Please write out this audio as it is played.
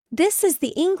This is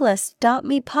the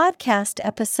Englist.me podcast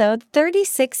episode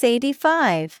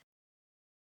 3685.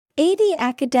 80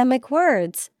 academic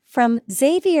words from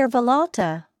Xavier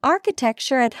Vilalta,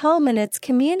 Architecture at Home and Its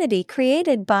Community,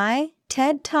 created by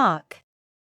TED Talk.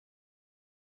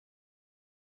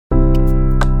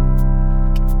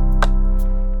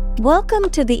 Welcome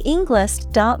to the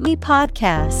Englist.me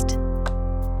podcast.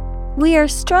 We are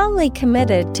strongly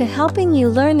committed to helping you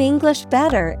learn English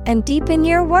better and deepen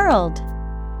your world.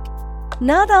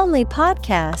 Not only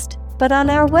podcast, but on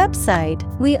our website,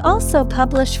 we also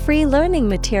publish free learning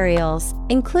materials,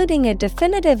 including a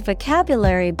definitive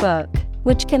vocabulary book,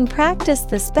 which can practice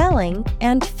the spelling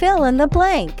and fill in the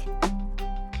blank.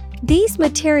 These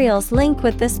materials link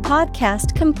with this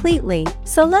podcast completely,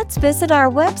 so let's visit our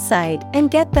website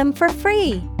and get them for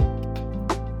free.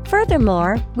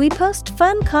 Furthermore, we post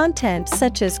fun content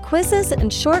such as quizzes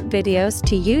and short videos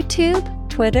to YouTube,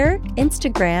 Twitter,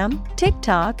 Instagram,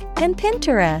 TikTok, and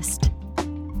Pinterest.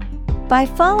 By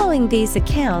following these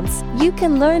accounts, you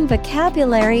can learn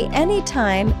vocabulary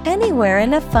anytime, anywhere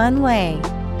in a fun way.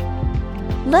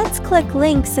 Let's click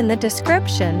links in the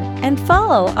description and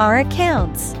follow our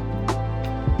accounts.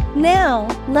 Now,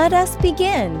 let us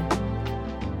begin.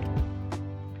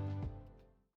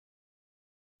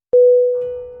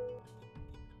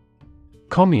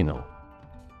 Communal.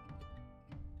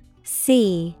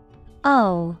 C-O-M-M-U-N-A-L.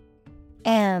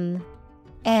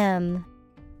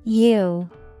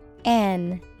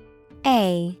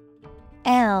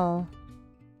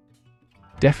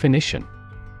 Definition: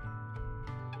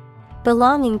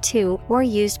 belonging to or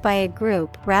used by a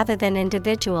group rather than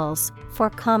individuals,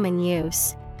 for common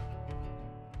use.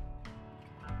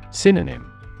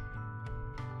 Synonym: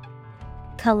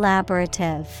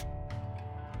 collaborative,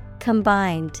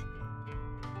 combined,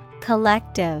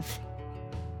 collective.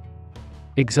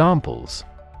 Examples: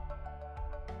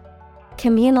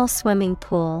 communal swimming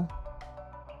pool,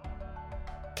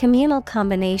 communal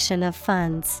combination of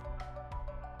funds.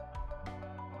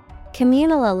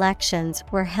 Communal elections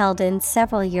were held in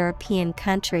several European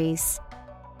countries.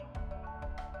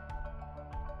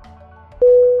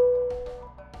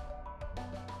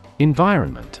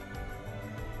 Environment.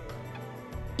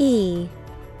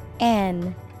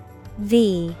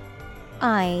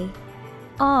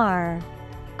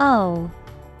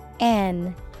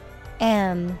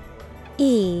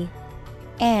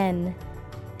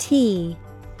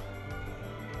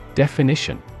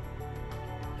 Definition: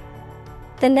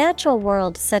 the natural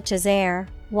world such as air,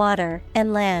 water,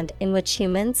 and land in which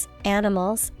humans,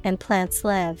 animals, and plants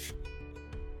live.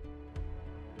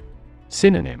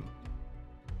 Synonym: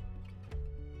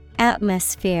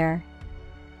 atmosphere,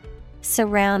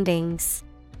 surroundings,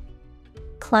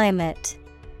 climate.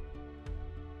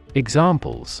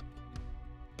 Examples: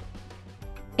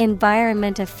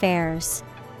 environment affairs,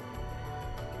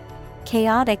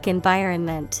 chaotic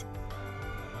environment.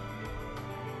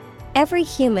 Every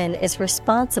human is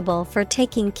responsible for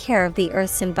taking care of the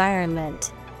Earth's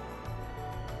environment.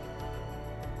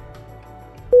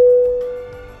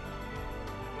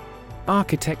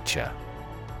 Architecture.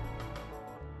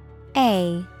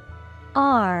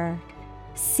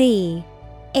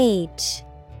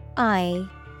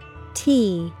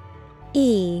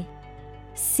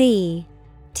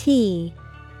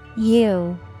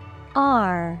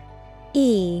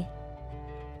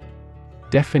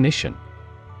 Definition: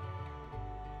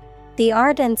 the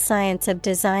art and science of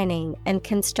designing and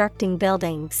constructing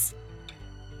buildings.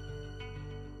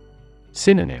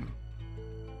 Synonym: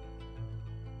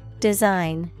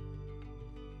 design,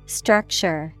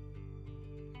 structure,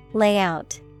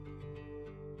 layout.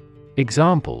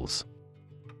 Examples: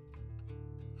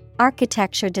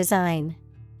 architecture design,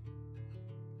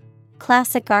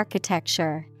 classic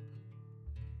architecture.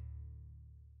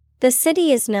 The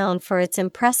city is known for its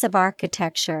impressive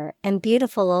architecture and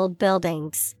beautiful old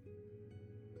buildings.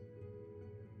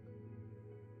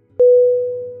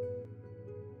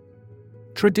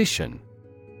 Tradition.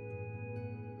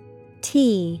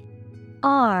 T-R-A-D-I-T-I-O-N.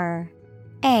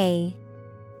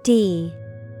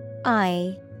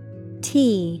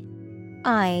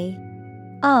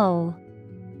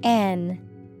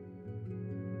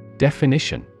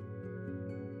 Definition: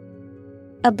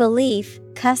 a belief,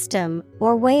 custom,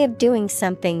 or way of doing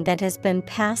something that has been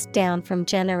passed down from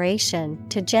generation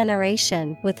to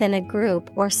generation within a group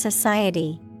or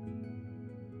society.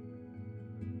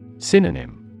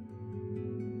 Synonym: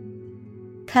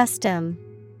 custom,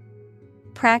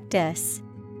 practice,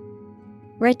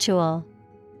 ritual.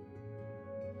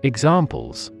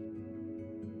 Examples: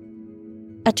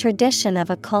 a tradition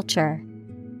of a culture.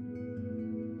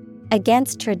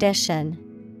 Against tradition.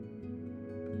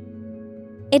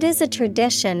 It is a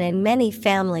tradition in many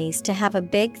families to have a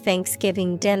big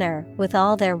Thanksgiving dinner with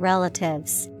all their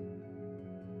relatives.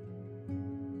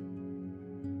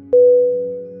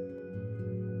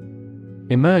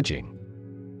 Emerging.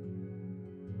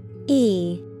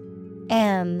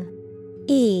 E-M-E-R-G-I-N-G.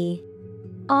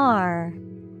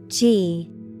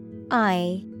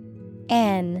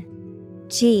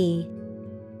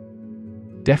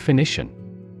 Definition: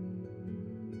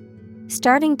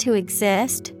 starting to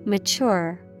exist,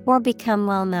 mature, or become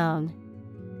well known.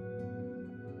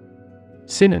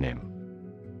 Synonym: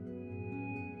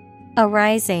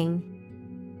 Arising,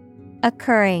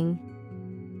 occurring,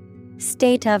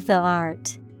 state of the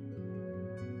art.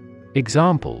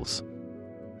 Examples: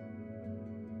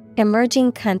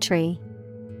 Emerging country,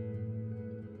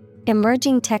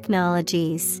 emerging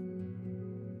technologies.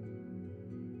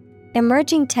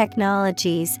 Emerging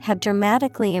technologies have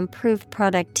dramatically improved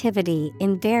productivity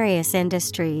in various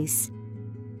industries.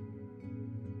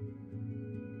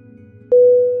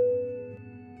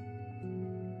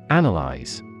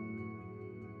 Analyze.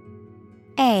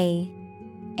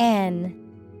 A-N-A-L-Y-Z-E.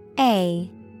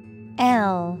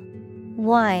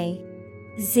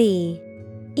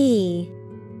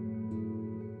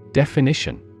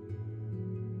 Definition: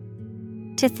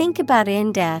 to think about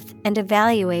in depth and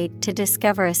evaluate to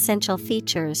discover essential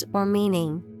features or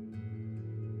meaning.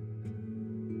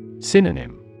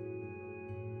 Synonym: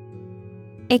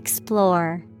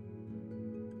 Explore,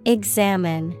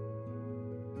 examine,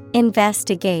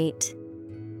 investigate.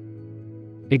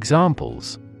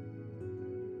 Examples: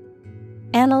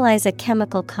 analyze a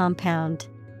chemical compound.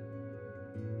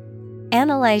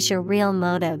 Analyze your real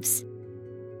motives.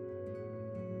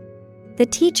 The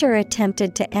teacher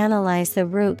attempted to analyze the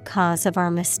root cause of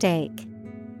our mistake.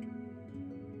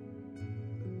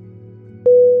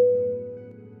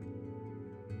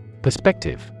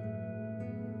 Perspective.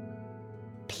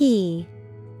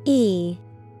 P-E-R-S-P-E-C-T-I-V-E.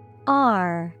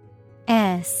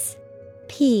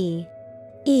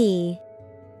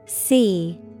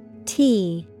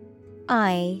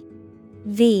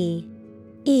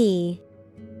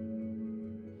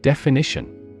 Definition: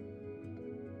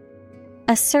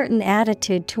 a certain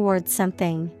attitude towards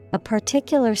something, a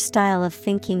particular style of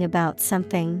thinking about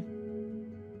something.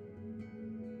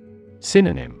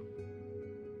 Synonym: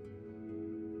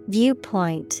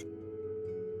 viewpoint,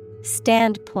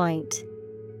 standpoint,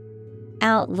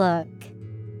 outlook.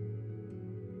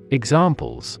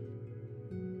 Examples: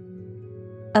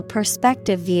 a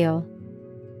perspective view,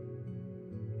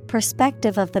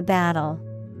 perspective of the battle.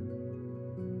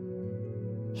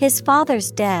 His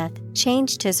father's death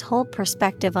changed his whole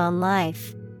perspective on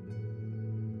life.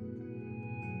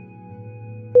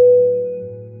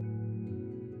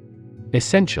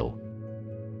 Essential.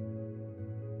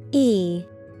 E-S-S-E-N-T-I-A-L.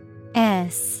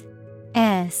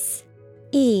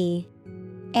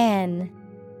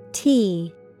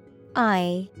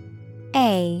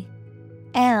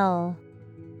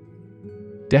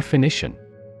 Definition: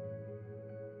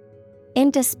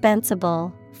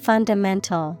 indispensable,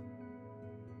 fundamental.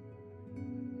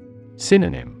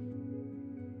 Synonym: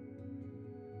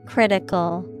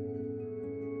 critical,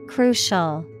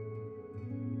 crucial,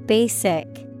 basic.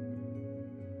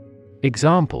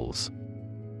 Examples: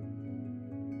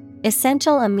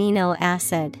 essential amino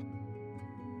acid.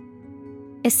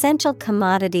 Essential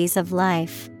commodities of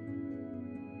life.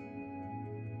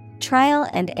 Trial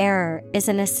and error is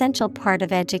an essential part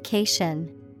of education.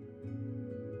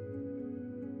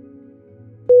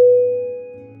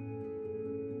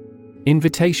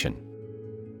 Invitation.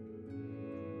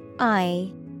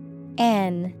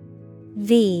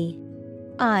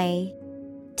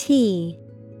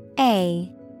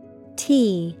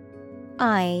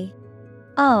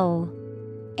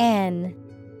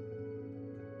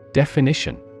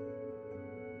 Definition: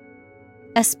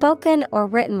 a spoken or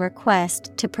written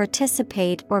request to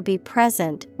participate or be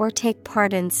present or take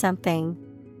part in something.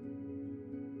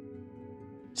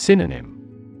 Synonym: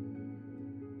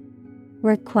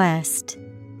 request,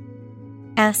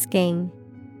 asking,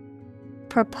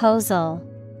 proposal.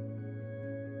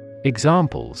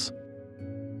 Examples: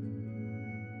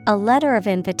 a letter of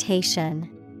invitation.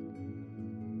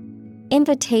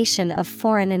 Invitation of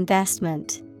foreign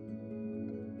investment.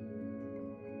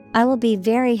 I will be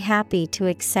very happy to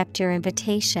accept your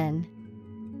invitation.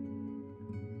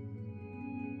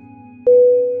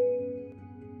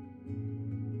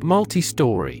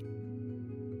 Multi-story.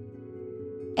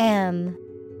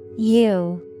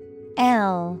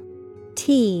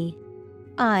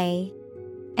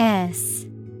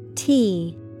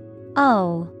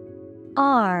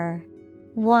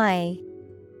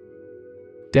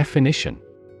 Definition: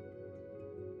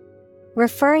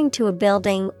 referring to a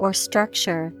building or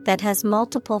structure that has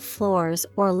multiple floors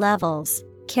or levels,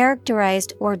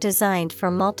 characterized or designed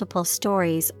for multiple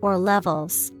stories or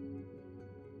levels.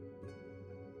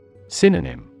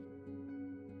 Synonym: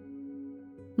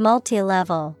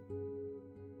 multi-level,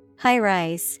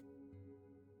 high-rise,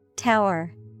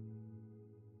 tower.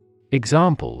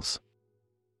 Examples: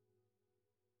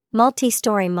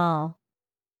 multi-story mall,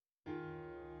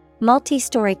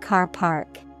 multi-story car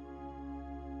park.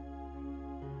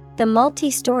 The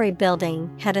multi-story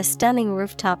building had a stunning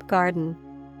rooftop garden.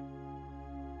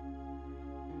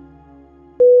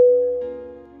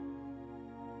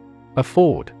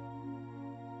 Afford.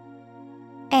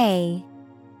 A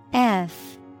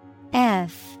F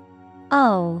F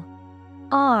O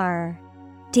R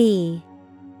D.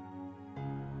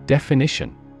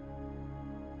 Definition: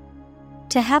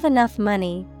 to have enough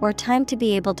money or time to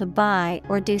be able to buy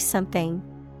or do something.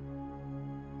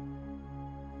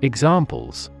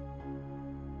 Examples: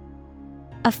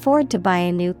 afford to buy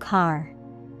a new car,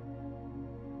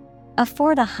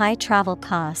 afford a high travel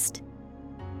cost.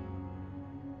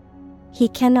 He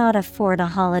cannot afford a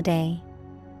holiday.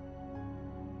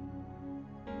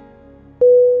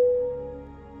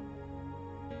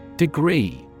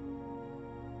 Degree.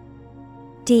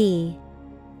 D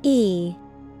E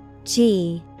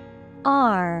G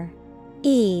R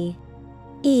E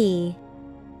E.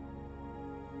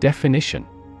 Definition: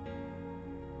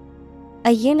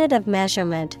 a unit of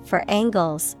measurement for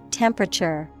angles,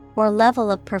 temperature, or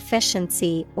level of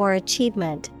proficiency or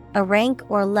achievement, a rank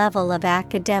or level of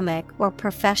academic or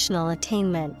professional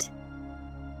attainment.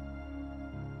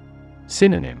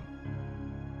 Synonym: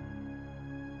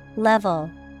 level,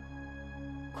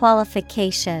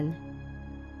 qualification,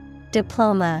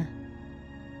 diploma.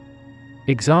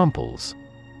 Examples: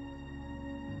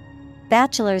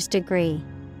 bachelor's degree,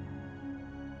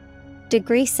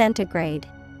 degree centigrade.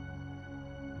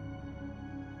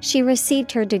 She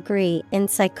received her degree in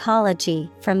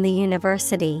psychology from the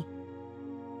university.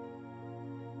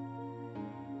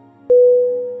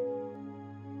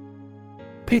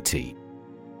 Pity.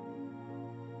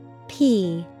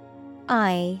 P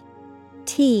I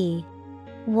T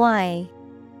Y.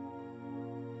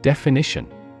 Definition: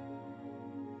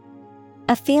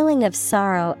 a feeling of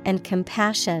sorrow and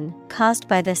compassion caused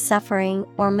by the suffering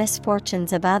or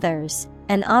misfortunes of others,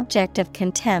 an object of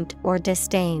contempt or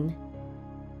disdain.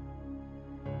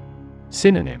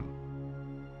 Synonym: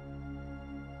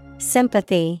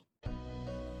 sympathy,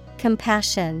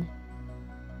 compassion,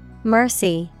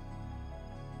 mercy.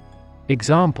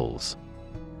 Examples: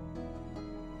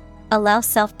 allow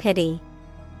self-pity,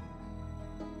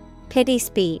 pity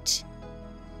speech.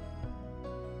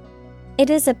 It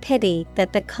is a pity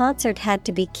that the concert had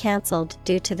to be cancelled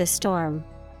due to the storm.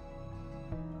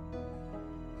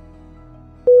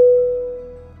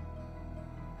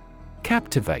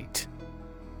 Captivate.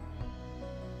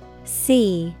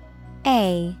 C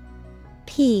A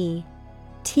P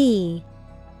T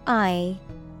I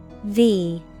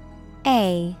V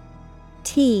A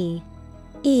T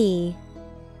E.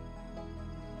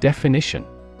 Definition: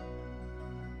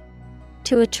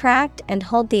 to attract and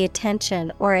hold the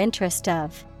attention or interest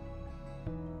of.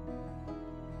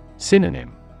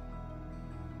 Synonym: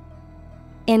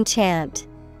 enchant,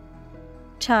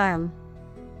 charm,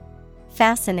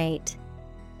 fascinate.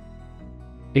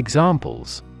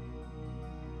 Examples: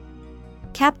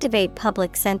 captivate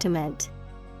public sentiment,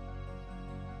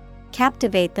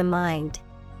 captivate the mind.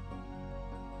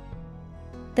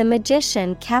 The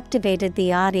magician captivated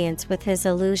the audience with his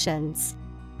illusions.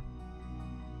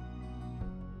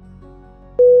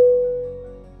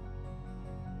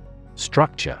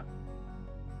 Structure.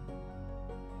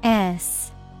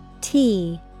 S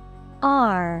T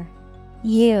R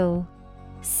U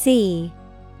C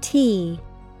T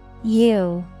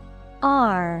U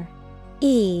R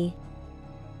E.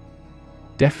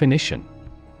 Definition: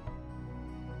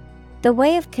 the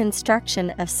way of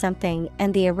construction of something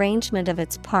and the arrangement of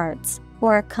its parts,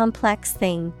 or a complex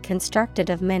thing constructed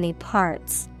of many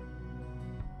parts.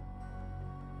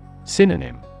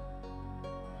 Synonym: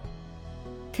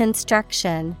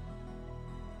 construction,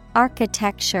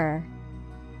 architecture,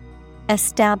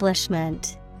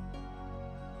 establishment.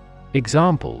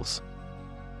 Examples: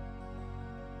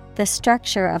 the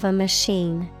structure of a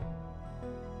machine,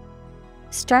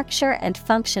 structure and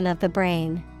function of the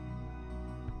brain.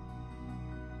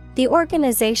 The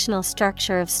organizational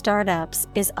structure of startups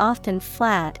is often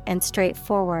flat and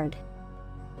straightforward.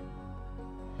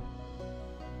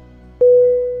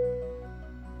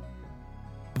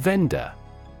 Vendor.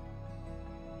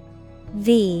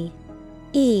 V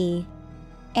E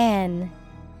N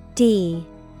D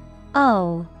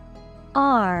O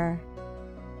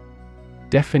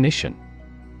Definition: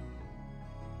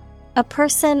 a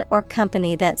person or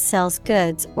company that sells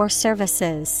goods or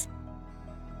services.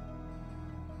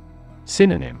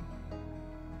 Synonym: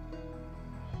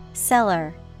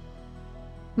 Seller,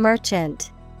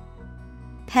 merchant,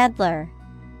 peddler.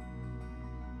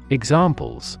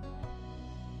 Examples: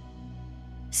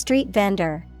 Street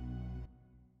vendor,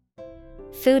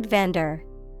 food vendor.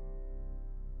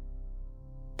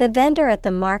 The vendor at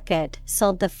the market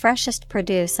sold the freshest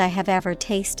produce I have ever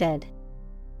tasted.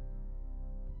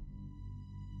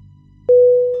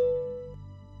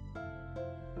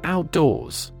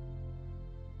 Outdoors.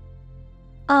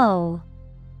 O-U-T-D-O-O-R-S.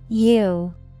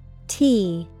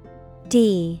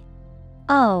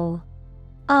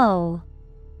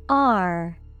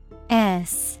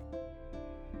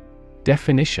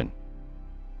 Definition: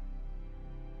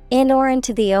 in or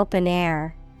into the open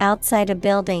air, outside a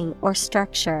building or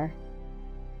structure.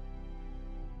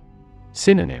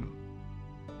 Synonym: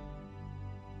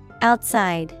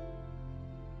 Outside,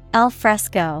 al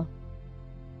fresco,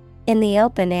 in the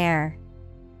open air.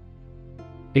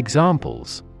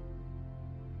 Examples: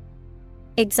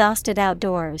 Exhausted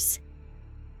outdoors,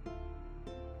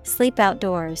 sleep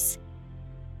outdoors.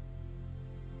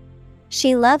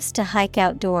 She loves to hike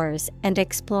outdoors and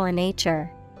explore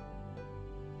nature.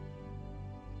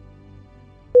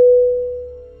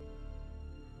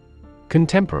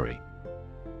 Contemporary.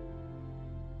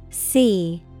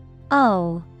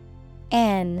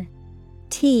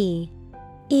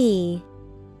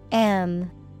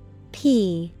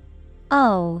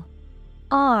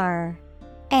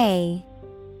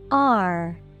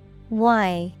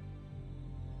 CONTEMPORARY.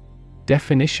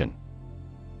 Definition: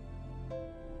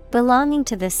 belonging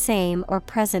to the same or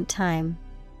present time.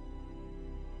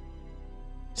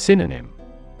 Synonym: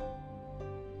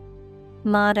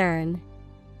 Modern,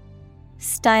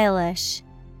 stylish,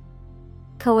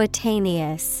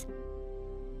 coetaneous.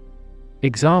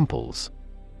 Examples: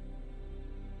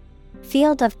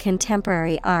 field of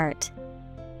contemporary art,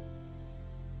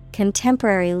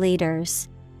 contemporary leaders.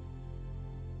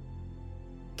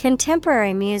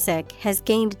 Contemporary music has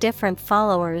gained different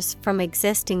followers from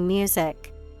existing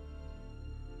music.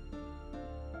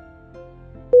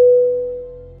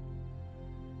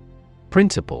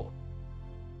 Principle.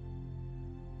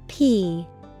 P-R-I-N-C-I-P-L-E.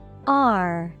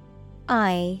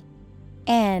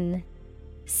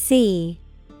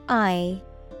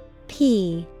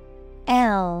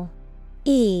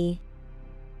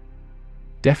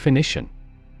 Definition: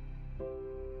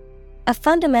 a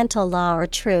fundamental law or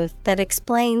truth that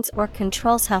explains or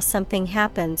controls how something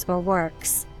happens or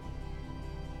works.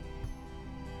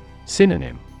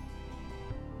 Synonym: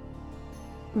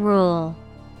 Rule,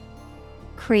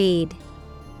 creed,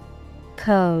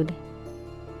 code.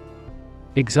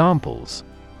 Examples: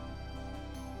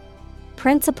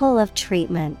 principle of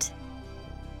treatment,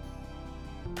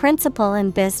 principle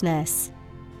in business.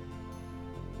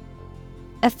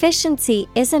 Efficiency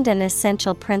isn't an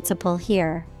essential principle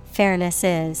here, fairness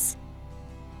is.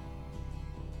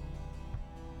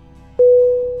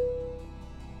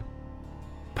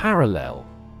 Parallel.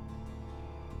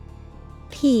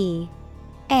 P-A-R-A-L-L-E.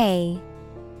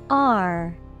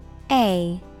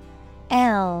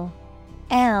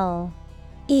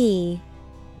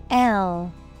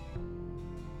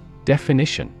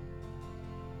 Definition: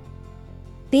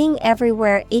 being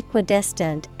everywhere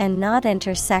equidistant and not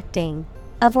intersecting,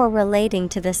 of or relating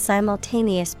to the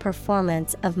simultaneous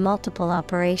performance of multiple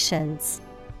operations.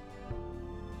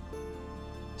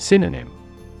 Synonym: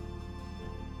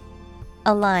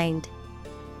 aligned,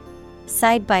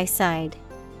 side by side,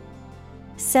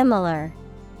 similar.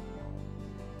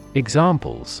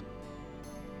 Examples: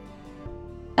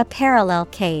 a parallel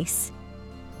case,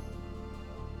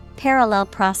 parallel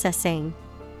processing.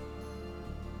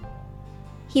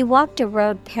 He walked a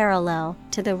road parallel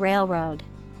to the railroad.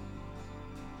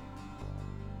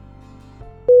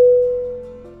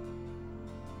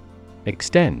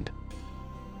 Extend.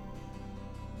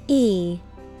 E-X-T-E-N-D.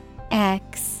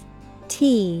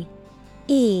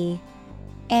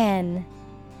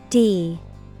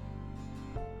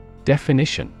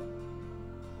 Definition: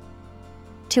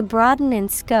 to broaden in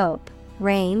scope,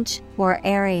 range, or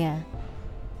area.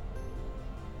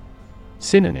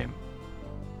 Synonym: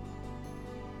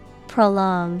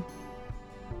 prolong,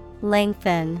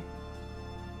 lengthen,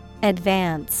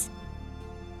 advance.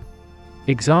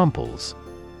 Examples: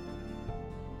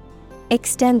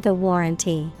 extend the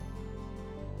warranty,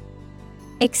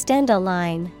 extend a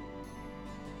line.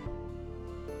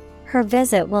 Her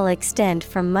visit will extend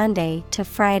from Monday to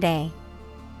Friday.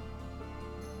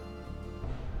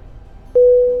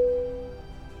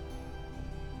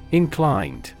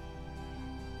 Inclined.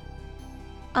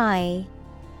 INCLINED.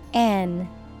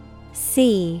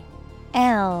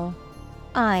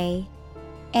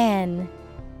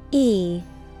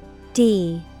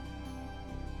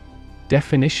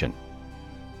 Definition.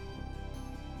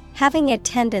 Having a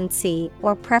tendency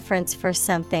or preference for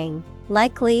something,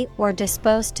 likely or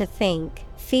disposed to think,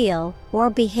 feel, or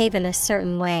behave in a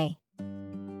certain way.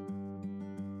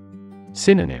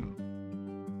 Synonym.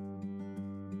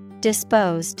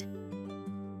 Disposed,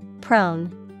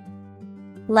 prone,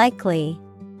 likely.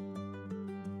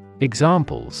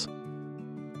 Examples.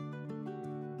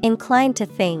 Inclined to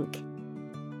think.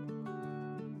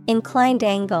 Inclined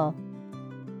angle.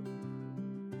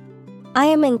 I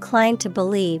am inclined to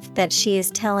believe that she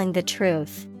is telling the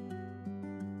truth.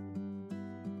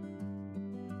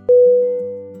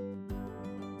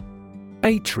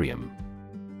 Atrium.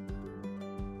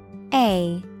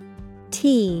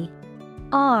 ATRIUM.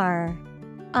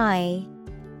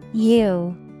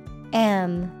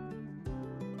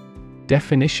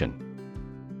 Definition.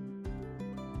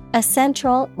 A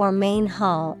central or main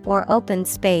hall or open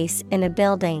space in a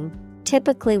building,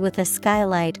 typically with a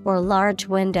skylight or large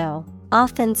window,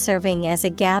 often serving as a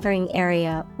gathering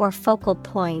area or focal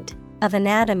point of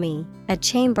anatomy, a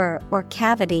chamber or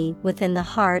cavity within the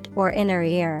heart or inner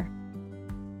ear.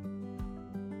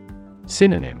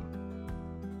 Synonym.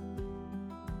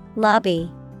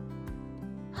 Lobby,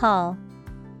 hall,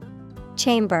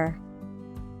 chamber.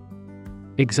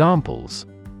 Examples.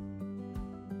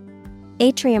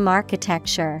 Atrium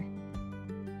architecture.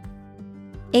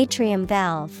 Atrium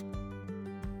valve.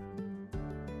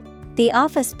 The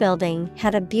office building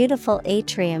had a beautiful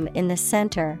atrium in the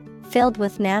center, filled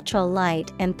with natural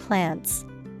light and plants.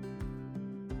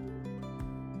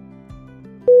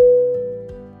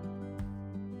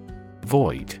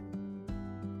 Void.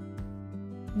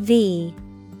 VOID.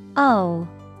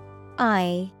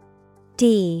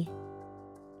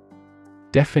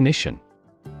 Definition.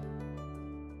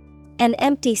 An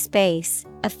empty space,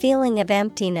 a feeling of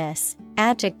emptiness,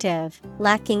 adjective,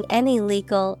 lacking any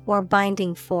legal or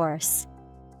binding force.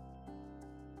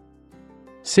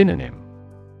 Synonym.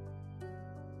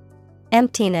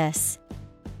 Emptiness,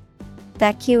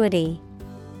 vacuity.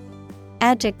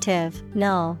 Adjective,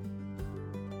 null.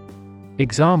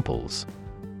 Examples.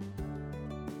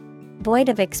 Void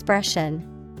of expression.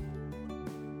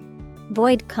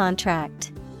 Void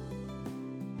contract.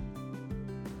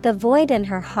 The void in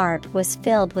her heart was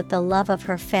filled with the love of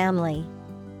her family.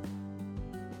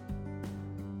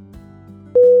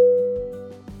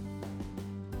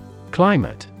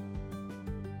 Climate.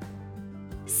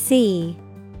 CLIMATE.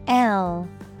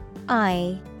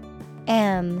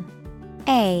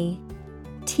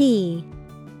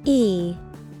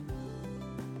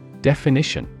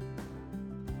 Definition.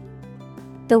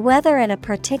 The weather in a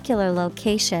particular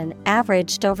location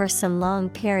averaged over some long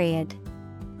period.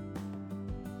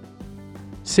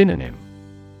 Synonym.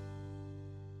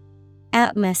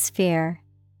 Atmosphere,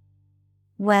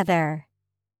 weather,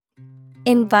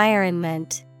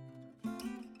 environment.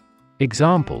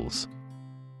 Examples.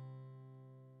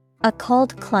 A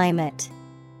cold climate.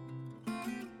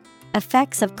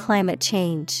 Effects of climate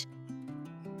change.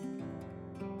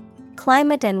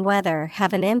 Climate and weather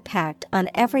have an impact on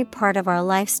every part of our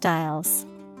lifestyles.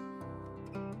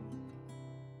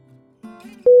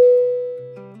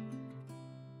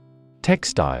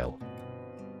 Textile.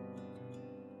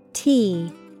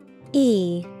 TEXTILE.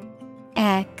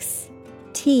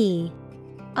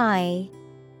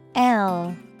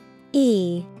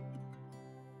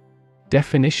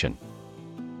 Definition.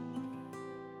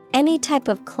 Any type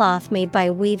of cloth made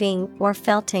by weaving or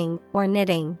felting or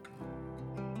knitting.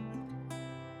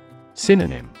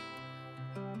 Synonym.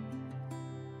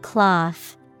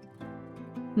 Cloth,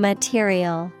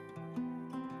 material,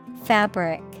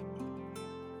 fabric.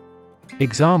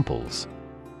 Examples.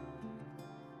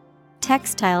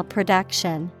 Textile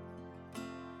production.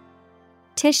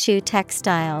 Tissue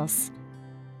textiles.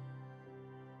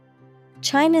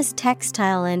 China's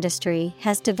textile industry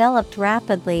has developed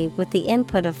rapidly with the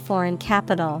input of foreign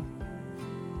capital.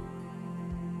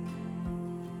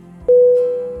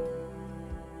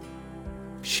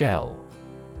 Shell.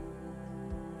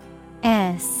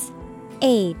 SHELL.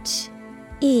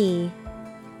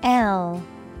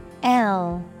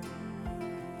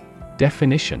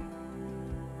 Definition.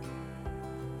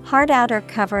 Hard outer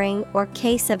covering or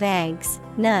case of eggs,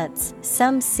 nuts,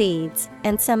 some seeds,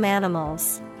 and some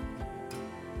animals.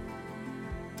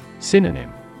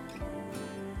 Synonym.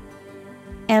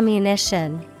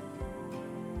 Ammunition,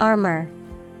 armor,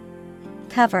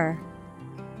 cover.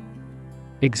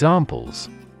 Examples.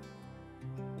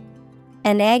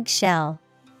 An eggshell.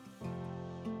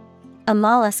 A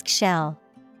mollusk shell.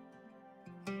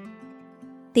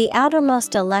 The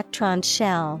outermost electron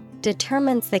shell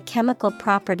determines the chemical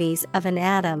properties of an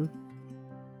atom.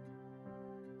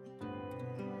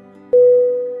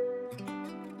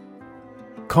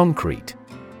 Concrete.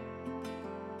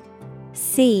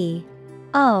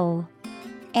 C-O-N-C-R-E-T-E.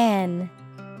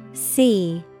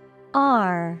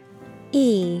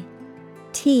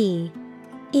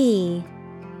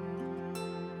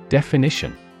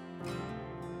 Definition: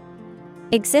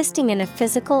 existing in a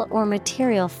physical or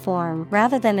material form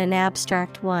rather than an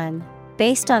abstract one,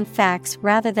 based on facts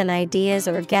rather than ideas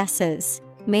or guesses,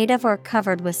 made of or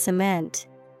covered with cement.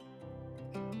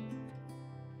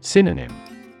 Synonym: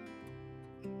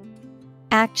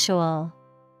 Actual,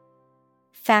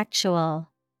 factual,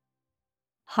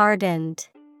 hardened.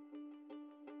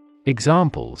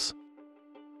 Examples: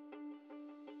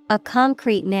 a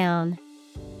concrete noun.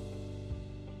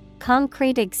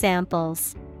 Concrete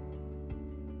examples.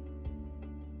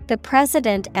 The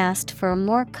president asked for a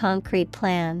more concrete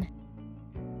plan.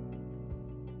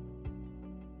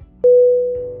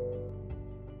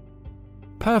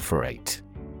 Perforate.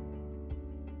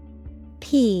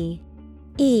 P-E-R-F-O-R-A-T-E.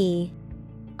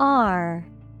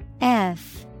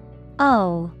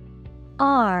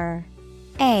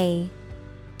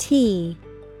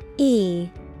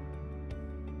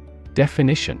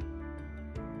 Definition: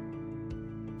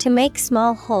 to make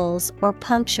small holes or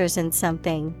punctures in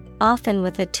something, often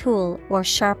with a tool or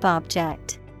sharp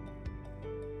object.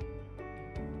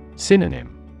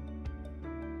 Synonym: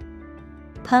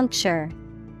 puncture,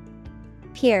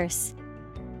 pierce,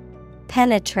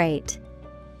 penetrate.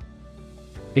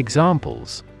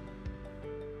 Examples: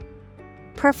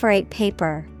 perforate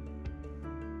paper,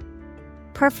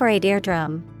 perforate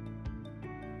eardrum.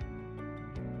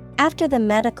 After the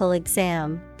medical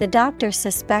exam, the doctor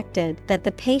suspected that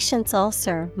the patient's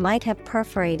ulcer might have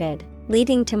perforated,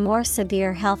 leading to more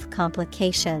severe health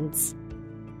complications.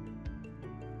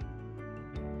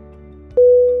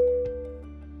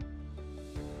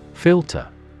 Filter.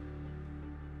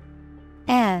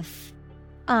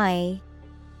 F-I-L-T-E-R.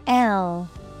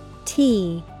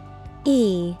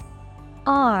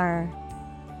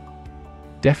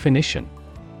 Definition: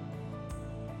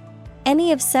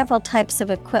 any of several types of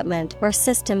equipment or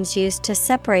systems used to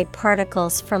separate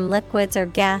particles from liquids or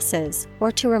gases,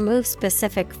 or to remove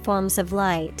specific forms of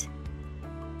light.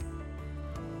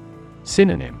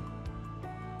 Synonym: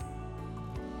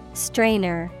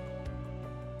 strainer.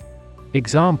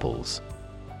 Examples: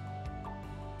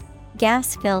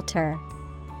 gas filter,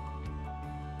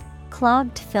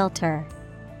 clogged filter.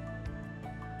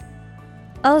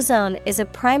 Ozone is a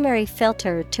primary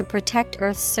filter to protect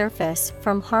Earth's surface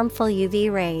from harmful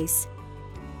UV rays.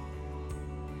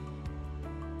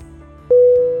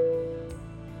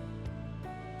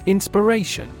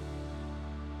 Inspiration.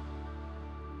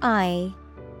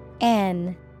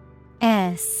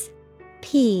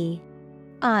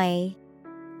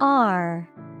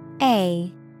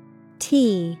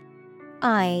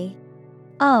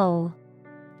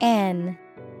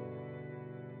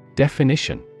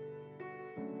 Definition: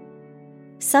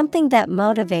 something that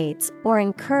motivates or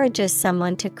encourages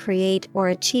someone to create or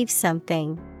achieve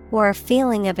something, or a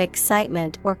feeling of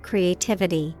excitement or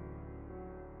creativity.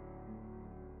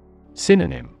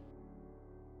 Synonym: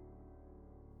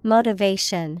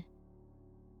 motivation,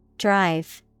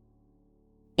 drive,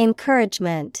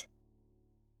 encouragement.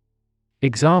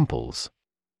 Examples: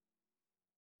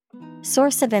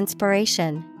 source of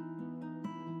inspiration,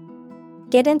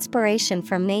 get inspiration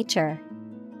from nature.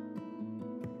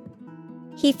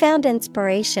 He found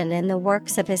inspiration in the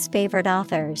works of his favorite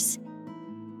authors.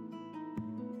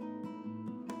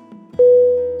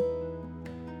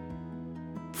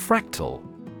 Fractal.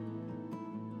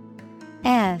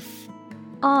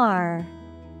 F-R-A-C-T-A-L.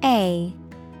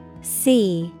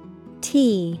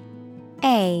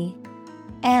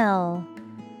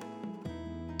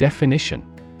 Definition: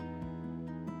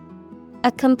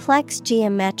 a complex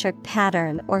geometric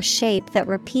pattern or shape that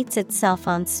repeats itself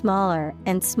on smaller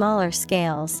and smaller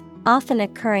scales, often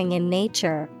occurring in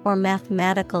nature or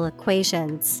mathematical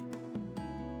equations.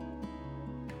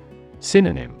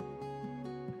 Synonym: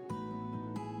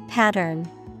 pattern,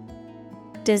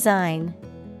 design,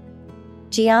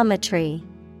 geometry.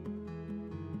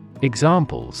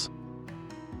 Examples: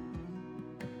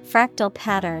 fractal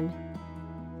pattern,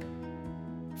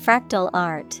 fractal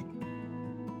art.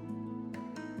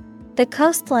 The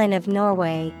coastline of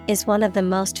Norway is one of the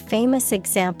most famous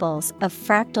examples of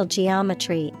fractal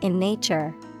geometry in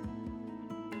nature.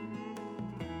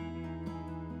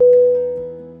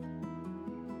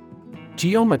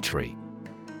 Geometry.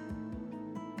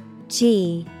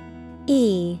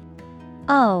 G-E-O-M-E-T-R-Y.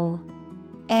 O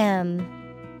M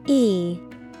E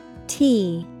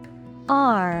T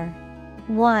R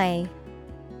Y.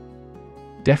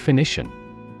 Definition: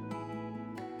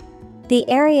 the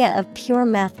area of pure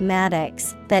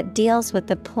mathematics that deals with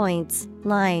the points,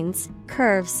 lines,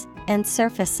 curves, and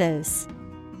surfaces.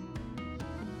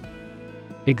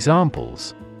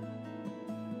 Examples: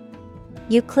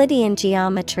 Euclidean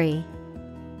geometry,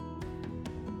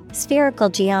 spherical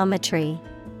geometry.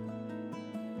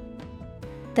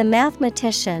 The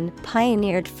mathematician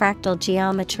pioneered fractal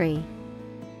geometry.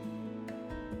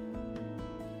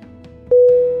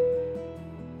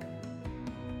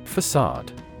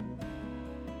 Facade.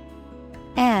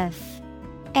 F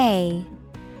A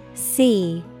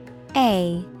C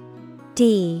A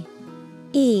D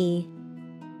E.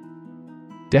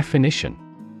 Definition: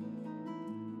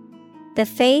 the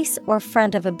face or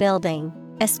front of a building,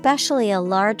 especially a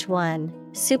large one,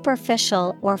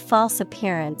 superficial or false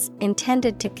appearance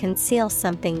intended to conceal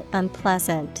something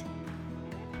unpleasant.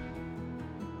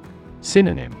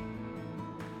 Synonym: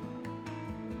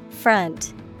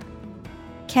 Front,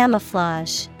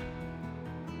 camouflage,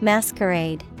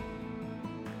 masquerade.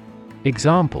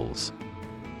 Examples: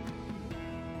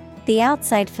 the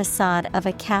outside facade of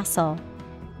a castle.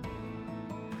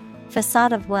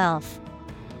 Facade of wealth.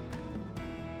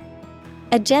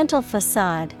 A gentle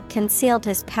facade concealed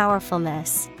his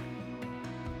powerfulness.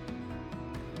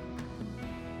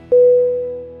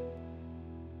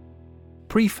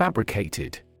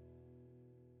 Prefabricated.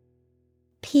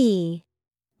 P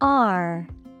R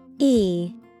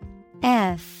E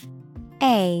F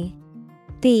A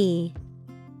B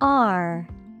R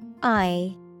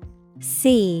I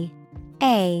C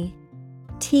A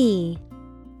T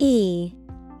E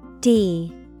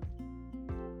D.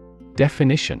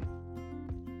 Definition: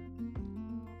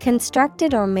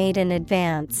 constructed or made in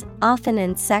advance, often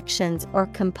in sections or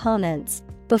components,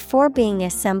 before being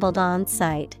assembled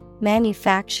on-site,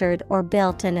 manufactured or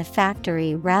built in a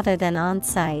factory rather than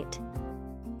on-site.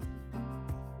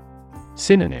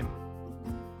 Synonym: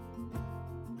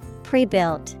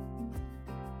 Pre-built,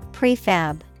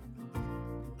 prefab,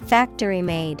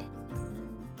 factory-made.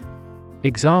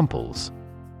 Examples: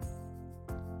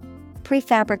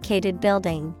 prefabricated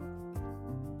building,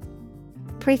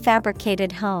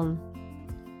 prefabricated home.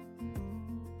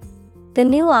 The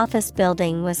new office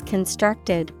building was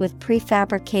constructed with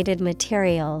prefabricated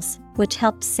materials, which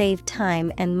helped save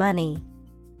time and money.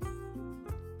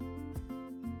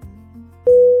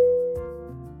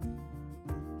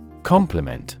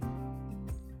 Complement.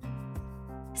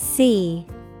 C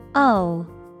O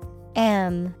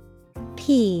M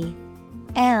P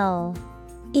L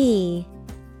E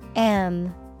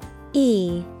M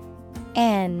E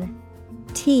N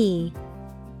T.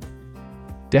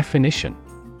 Definition: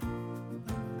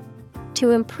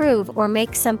 to improve or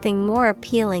make something more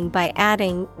appealing by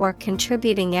adding or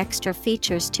contributing extra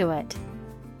features to it.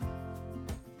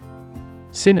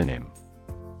 Synonym: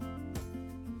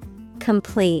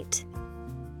 complete,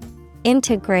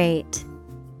 integrate.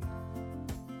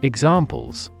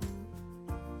 Examples: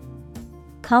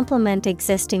 complement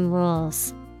existing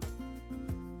rules,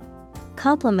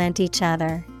 complement each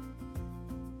other.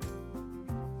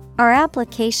 Our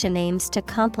application aims to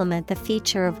complement the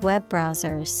feature of web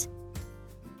browsers.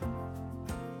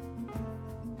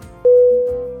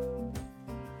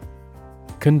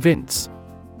 Convince.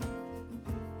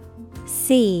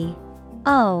 C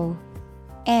O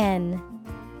N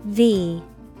V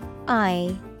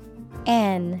I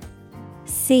N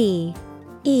C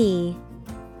E.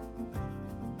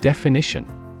 Definition: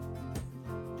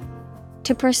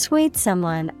 to persuade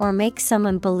someone or make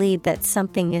someone believe that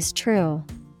something is true.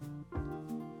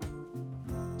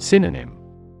 Synonym: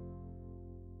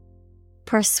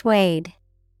 persuade,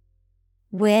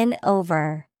 win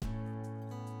over,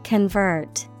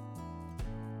 convert.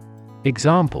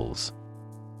 Examples: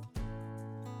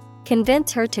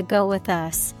 convince her to go with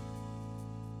us,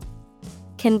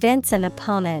 convince an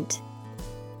opponent.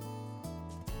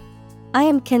 I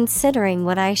am considering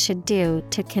what I should do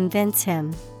to convince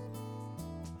him.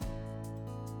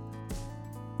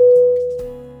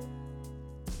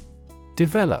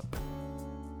 Develop.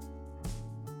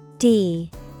 D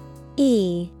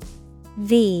E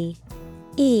V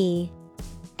E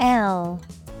L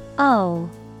O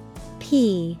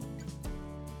P.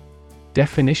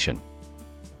 Definition: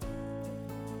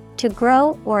 to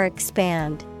grow or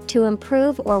expand, to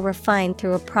improve or refine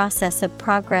through a process of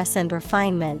progress and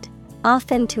refinement,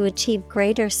 often to achieve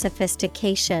greater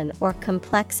sophistication or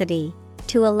complexity,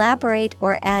 to elaborate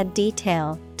or add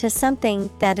detail to something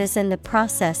that is in the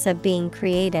process of being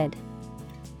created.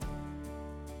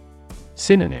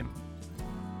 Synonym: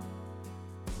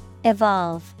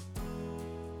 Evolve,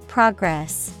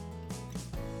 progress,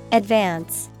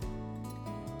 advance.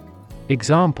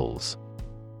 Examples: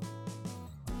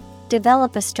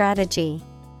 Develop a strategy.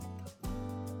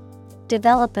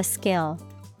 Develop a skill.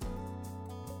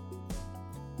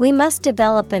 We must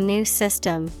develop a new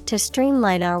system to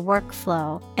streamline our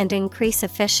workflow and increase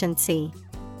efficiency.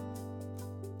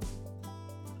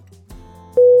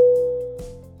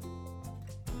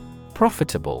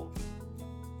 Profitable.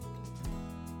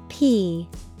 P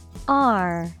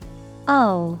R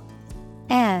O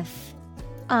F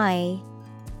I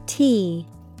T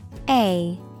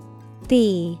A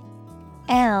B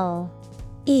L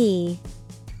E.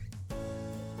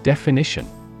 Definition: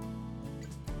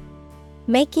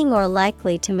 Making or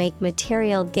likely to make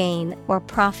material gain or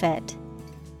profit.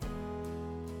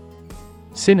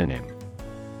 Synonym: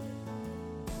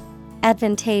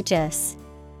 Advantageous,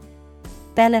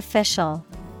 beneficial,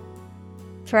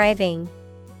 thriving.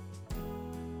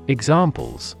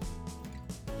 Examples: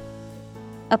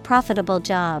 A profitable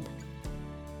job.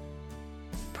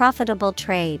 Profitable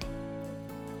trade.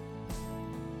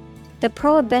 The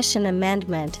Prohibition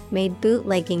Amendment made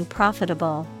bootlegging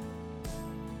profitable.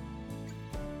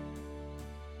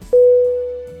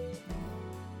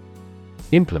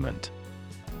 Implement.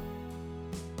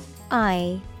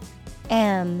 I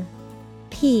M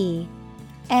P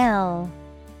L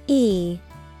E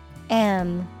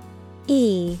M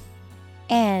E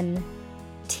N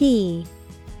T.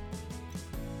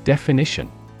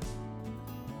 Definition: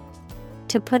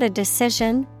 To put a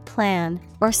decision, plan,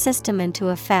 or system into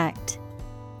effect.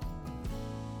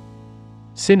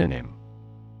 Synonym: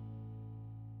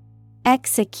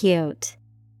 Execute,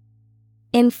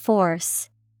 enforce,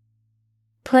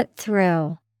 put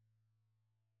through.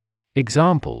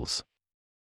 Examples: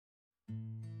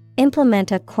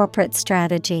 Implement a corporate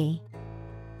strategy.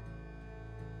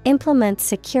 Implement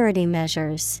security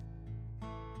measures.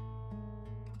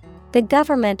 The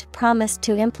government promised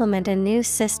to implement a new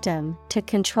system to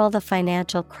control the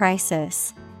financial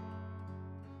crisis.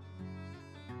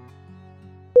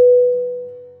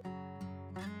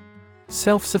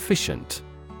 Self-sufficient.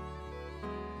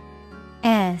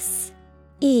 S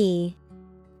E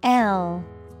L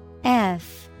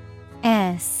F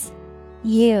S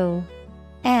U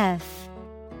F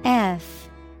F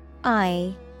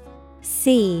I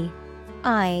C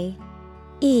I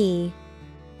E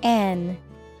N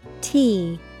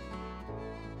T.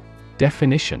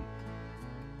 Definition: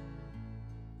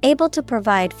 Able to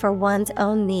provide for one's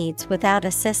own needs without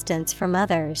assistance from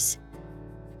others.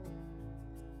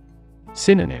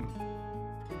 Synonym: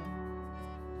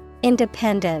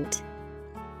 Independent,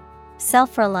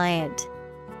 self-reliant,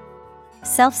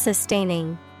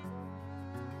 self-sustaining.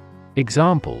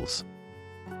 Examples: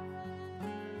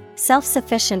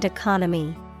 Self-sufficient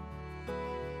economy.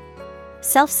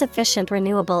 Self-sufficient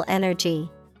renewable energy.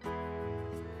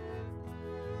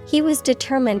 He was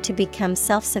determined to become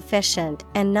self-sufficient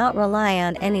and not rely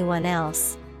on anyone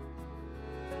else.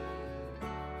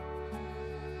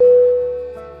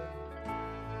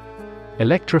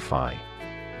 Electrify.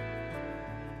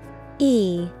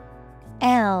 E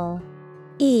L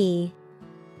E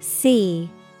C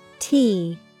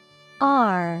T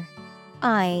R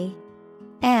I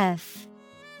F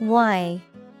Y.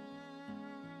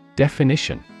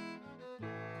 Definition: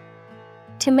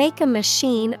 To make a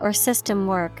machine or system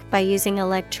work by using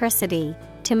electricity,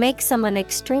 to make someone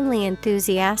extremely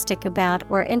enthusiastic about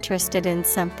or interested in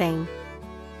something.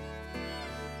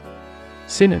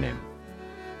 Synonym: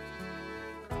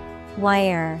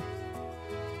 Wire,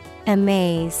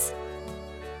 amaze,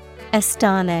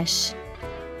 astonish.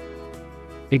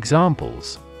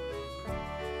 Examples: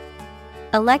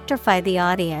 Electrify the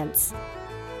audience.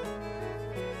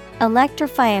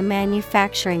 Electrify a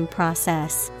manufacturing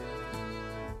process.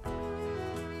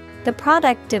 The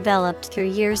product developed through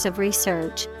years of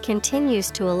research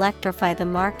continues to electrify the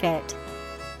market.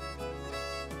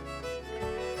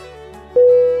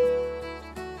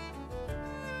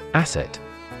 Asset.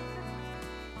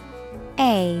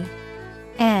 A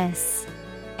S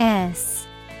S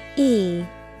E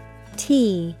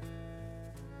T.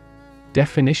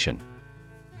 Definition: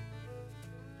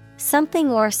 Something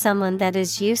or someone that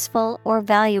is useful or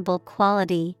valuable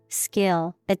quality,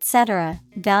 skill, etc.,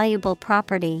 valuable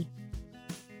property.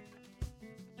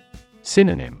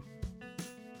 Synonym: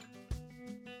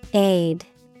 Aid,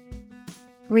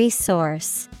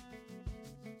 resource,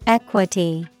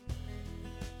 equity.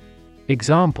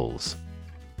 Examples: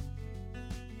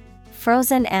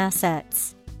 Frozen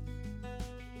assets.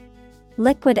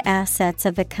 Liquid assets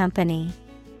of a company.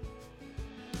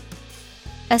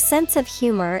 A sense of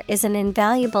humor is an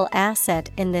invaluable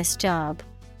asset in this job.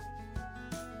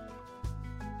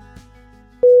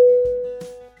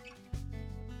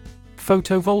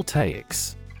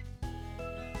 Photovoltaics.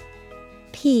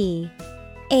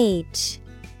 Photovoltaics.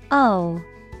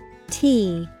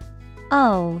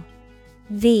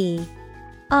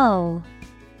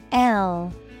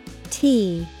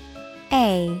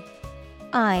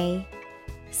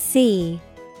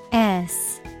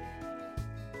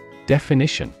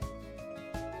 Definition: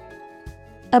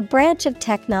 a branch of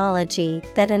technology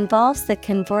that involves the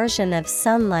conversion of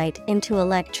sunlight into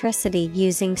electricity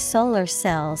using solar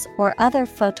cells or other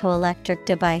photoelectric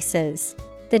devices.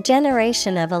 The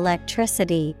generation of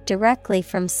electricity directly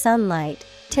from sunlight,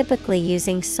 typically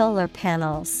using solar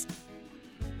panels.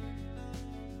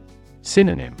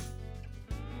 Synonym: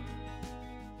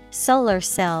 solar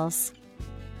cells,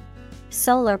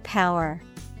 solar power.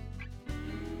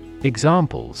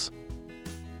 Examples: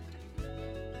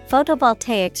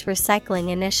 photovoltaics recycling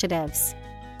initiatives.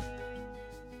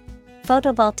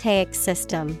 Photovoltaic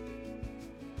system.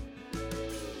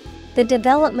 The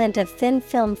development of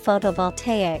thin-film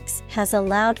photovoltaics has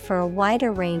allowed for a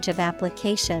wider range of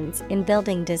applications in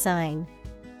building design.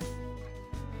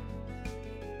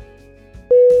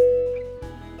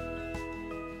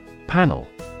 Panel.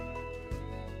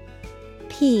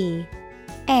 P-A-N-E-L.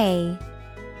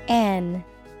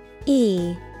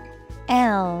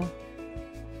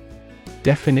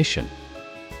 Definition: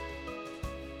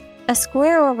 a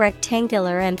square or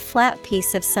rectangular and flat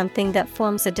piece of something that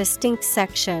forms a distinct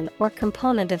section or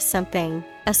component of something,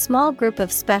 a small group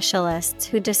of specialists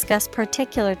who discuss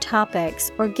particular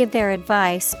topics or give their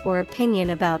advice or opinion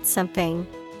about something.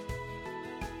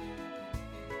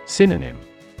 Synonym: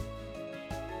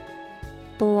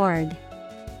 board,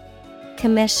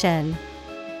 commission,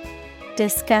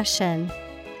 discussion.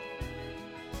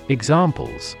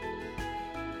 Examples: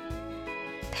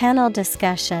 panel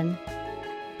discussion.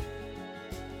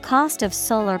 Cost of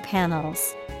solar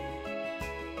panels.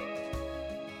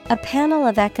 A panel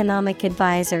of economic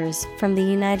advisors from the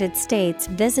United States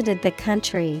visited the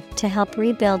country to help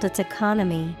rebuild its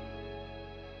economy.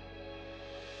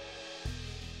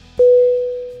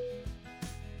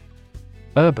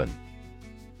 Urban.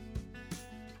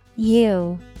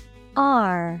 U-R-B-A-N.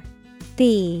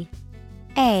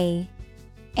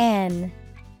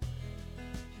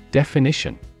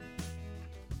 Definition: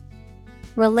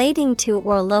 relating to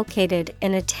or located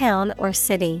in a town or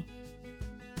city.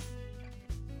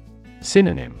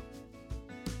 Synonym: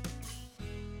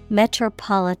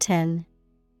 metropolitan,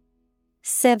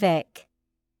 civic.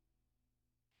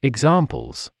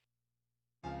 Examples: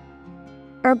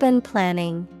 urban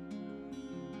planning,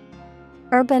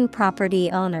 urban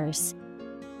property owners.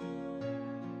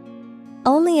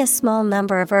 Only a small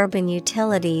number of urban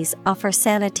utilities offer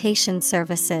sanitation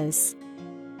services.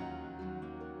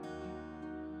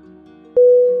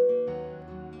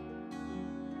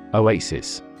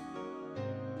 Oasis.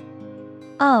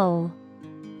 O-A-S-I-S.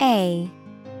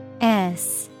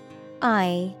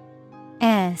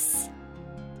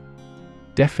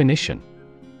 Definition: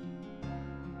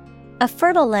 a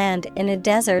fertile land in a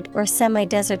desert or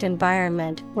semi-desert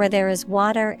environment where there is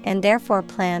water and therefore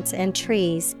plants and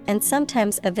trees, and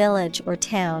sometimes a village or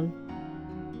town.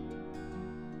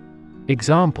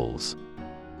 Examples: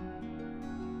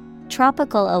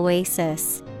 tropical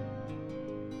oasis,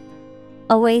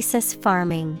 oasis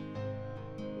farming.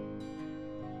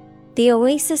 The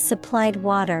oasis supplied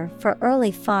water for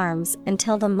early farms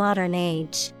until the modern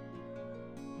age.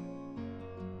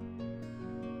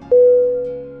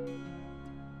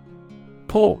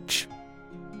 Porch.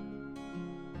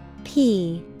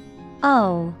 P-O-R-C-H.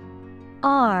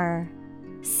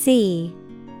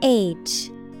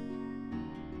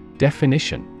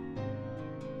 Definition: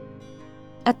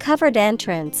 a covered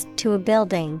entrance to a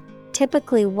building,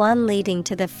 typically one leading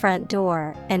to the front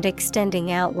door and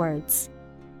extending outwards.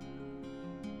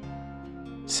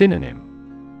 Synonym: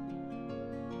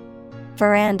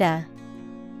 veranda,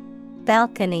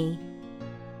 balcony,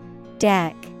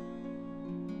 deck.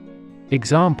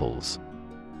 Examples: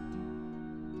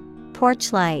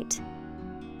 porch light,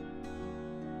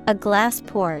 a glass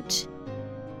porch.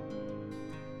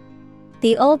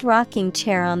 The old rocking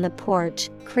chair on the porch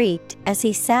creaked as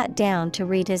he sat down to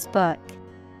read his book.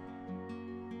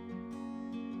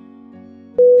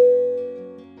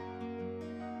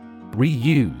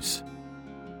 Reuse.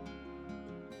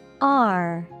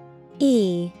 R-E-U-S-E.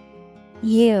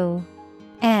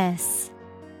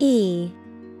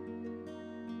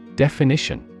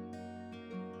 Definition: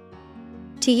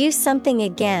 to use something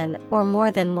again or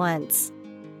more than once.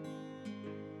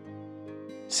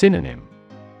 Synonym: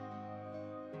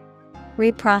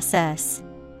 reprocess,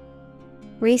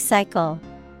 recycle,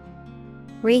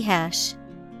 rehash.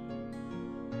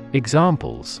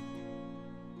 Examples: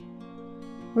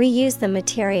 Reuse the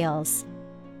materials.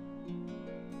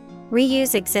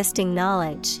 Reuse existing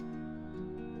knowledge.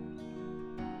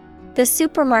 The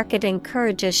supermarket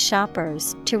encourages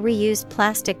shoppers to reuse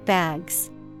plastic bags.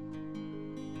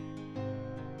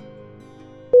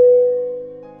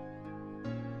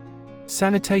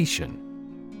 Sanitation.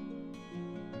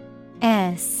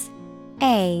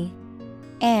 SANITATION.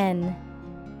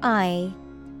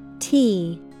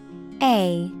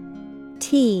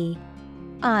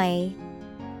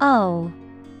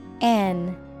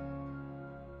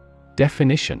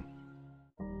 Definition.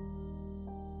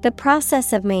 The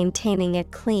process of maintaining a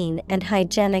clean and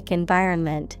hygienic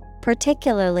environment,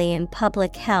 particularly in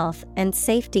public health and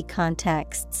safety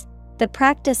contexts. The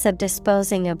practice of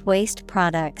disposing of waste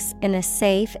products in a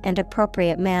safe and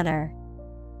appropriate manner.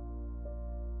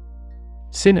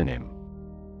 Synonym.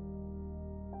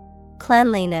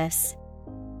 Cleanliness,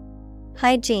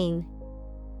 hygiene,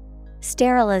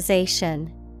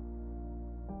 sterilization.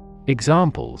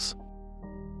 Examples.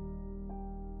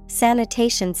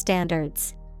 Sanitation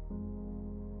standards.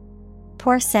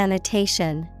 Poor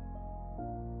sanitation.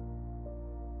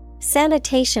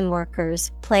 Sanitation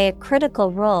workers play a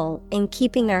critical role in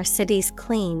keeping our cities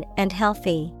clean and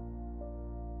healthy.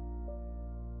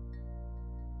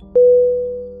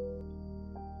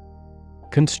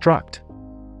 Construct.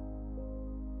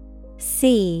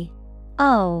 CONSTRUCT.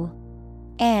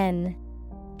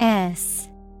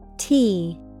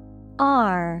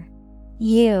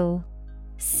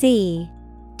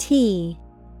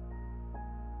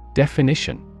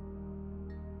 Definition.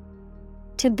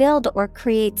 To build or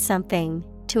create something,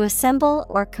 to assemble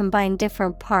or combine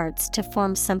different parts to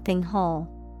form something whole.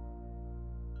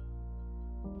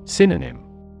 Synonym.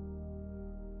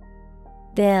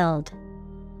 Build,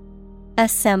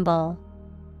 assemble,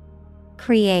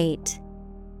 create.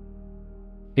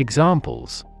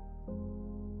 Examples.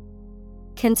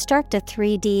 Construct a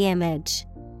 3D image.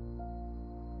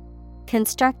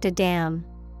 Construct a dam.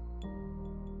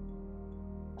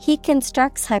 He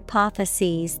constructs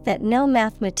hypotheses that no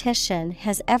mathematician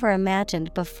has ever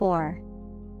imagined before.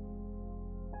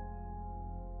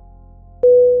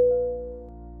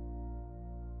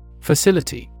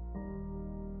 Facility.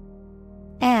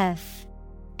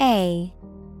 FACILITY.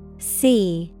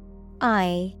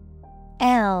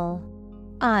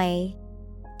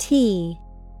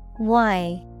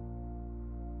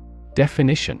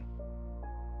 Definition.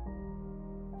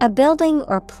 A building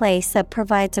or place that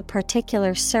provides a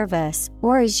particular service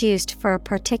or is used for a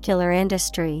particular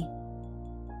industry.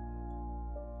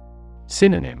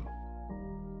 Synonym.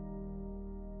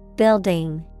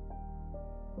 Building,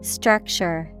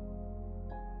 structure,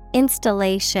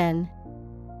 installation.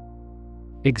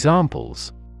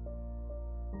 Examples.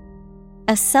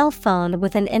 A cell phone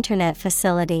with an internet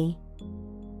facility.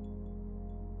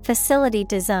 Facility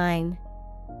design.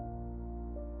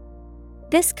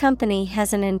 This company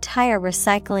has an entire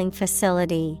recycling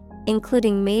facility,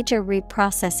 including major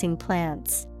reprocessing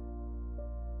plants.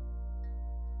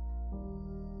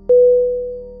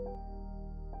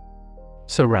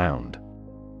 Surround.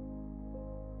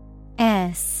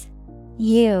 SURROUND.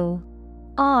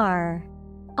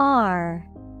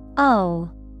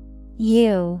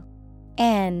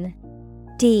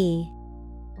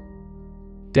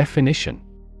 Definition.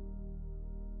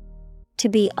 To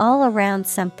be all around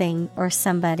something or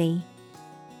somebody.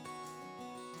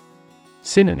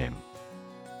 Synonym.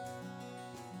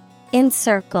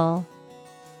 Encircle,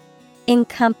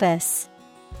 encompass,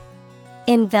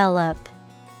 envelop.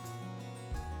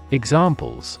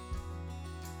 Examples.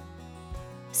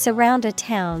 Surround a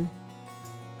town.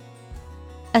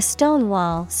 A stone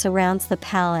wall surrounds the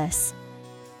palace.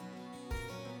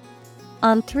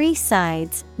 On 3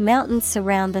 sides, mountains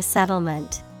surround the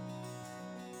settlement.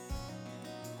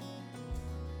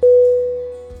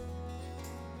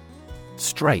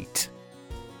 Straight.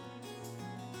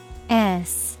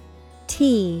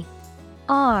 STRAIGHT.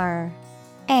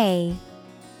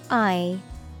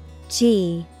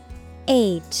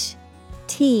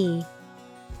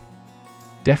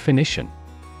 Definition.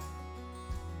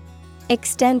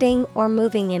 Extending or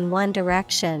moving in one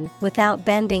direction without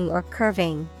bending or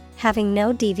curving, having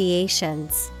no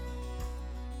deviations.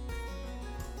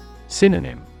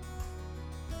 Synonym.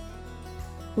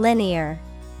 Linear,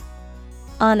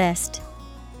 honest,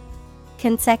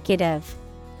 consecutive.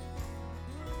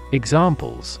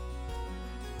 Examples.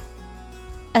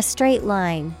 A straight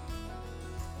line.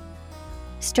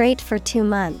 Straight for 2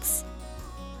 months.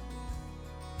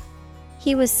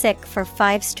 He was sick for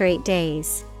 5 straight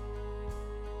days.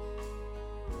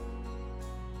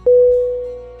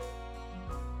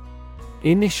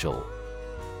 Initial.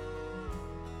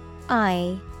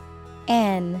 INITIAL.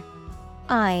 N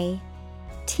I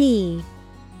T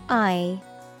I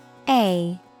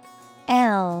A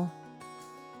L.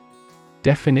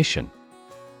 Definition: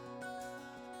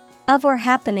 Of or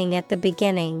happening at the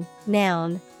beginning,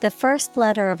 noun, the first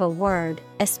letter of a word,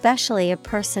 especially a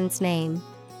person's name.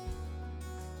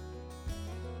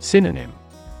 Synonym: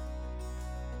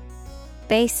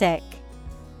 Basic,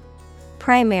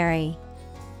 primary,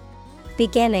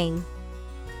 beginning.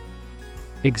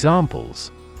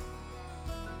 Examples: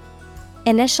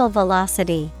 Initial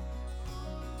velocity,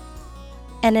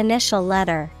 an initial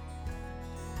letter.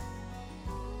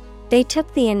 They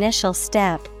took the initial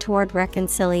step toward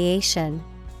reconciliation.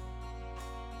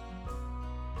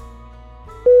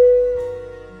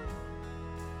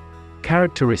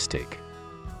 Characteristic: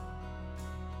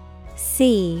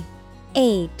 C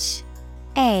H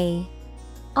A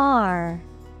R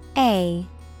A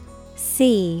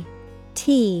C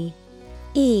T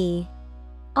E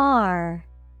R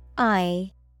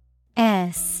I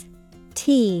S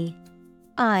T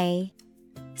I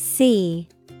C.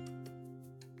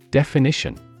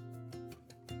 Definition: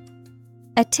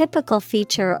 A typical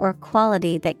feature or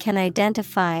quality that can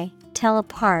identify, tell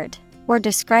apart, or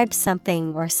describe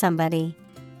something or somebody.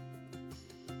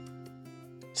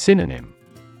 Synonym: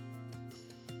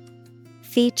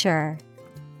 Feature,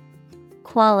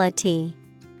 quality,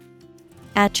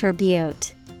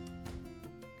 attribute.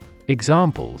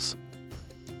 Examples: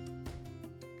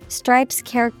 Stripes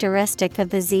characteristic of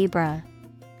the zebra.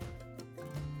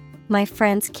 My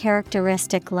friend's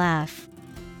characteristic laugh.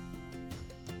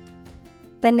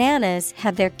 Bananas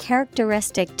have their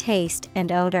characteristic taste and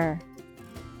odor.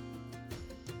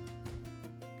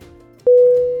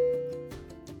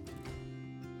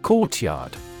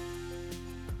 Courtyard.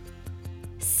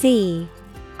 C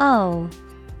O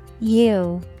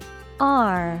U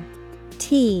R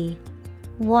T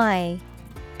Y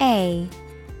A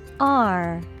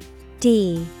R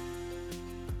D.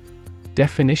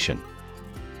 Definition: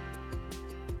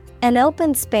 An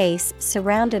open space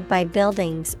surrounded by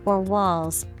buildings or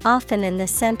walls, often in the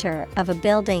center of a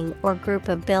building or group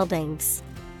of buildings.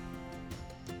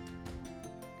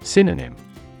 Synonym: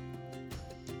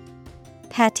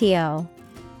 Patio,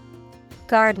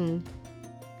 garden,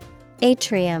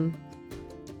 atrium.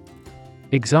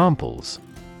 Examples: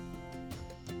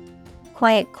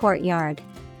 Quiet courtyard,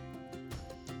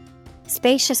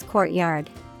 spacious courtyard.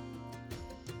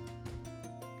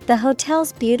 The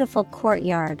hotel's beautiful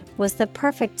courtyard was the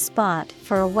perfect spot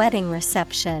for a wedding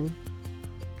reception.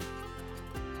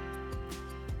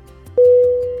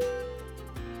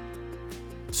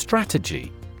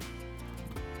 Strategy.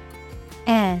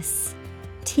 S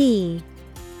T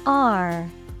R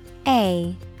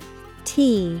A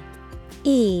T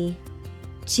E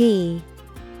G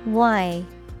Y.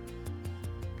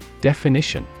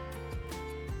 Definition: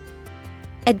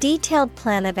 A detailed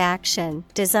plan of action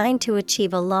designed to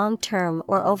achieve a long-term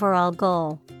or overall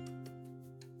goal.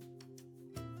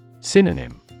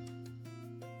 Synonym: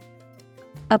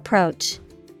 Approach,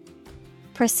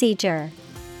 procedure,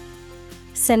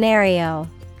 scenario.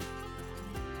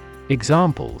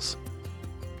 Examples: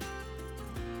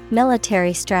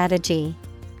 Military strategy.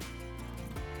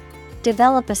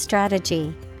 Develop a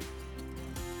strategy.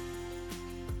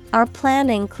 Our plan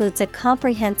includes a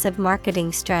comprehensive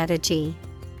marketing strategy.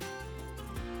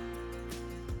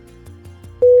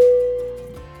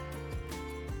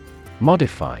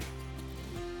 Modify.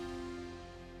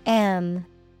 M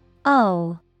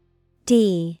O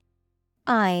D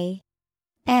I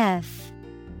F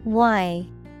Y.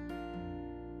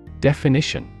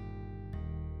 Definition: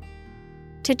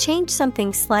 To change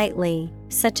something slightly,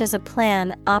 such as a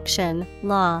plan, option,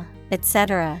 law,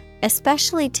 etc.,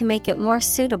 especially to make it more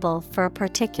suitable for a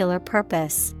particular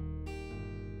purpose.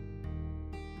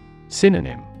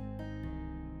 Synonym: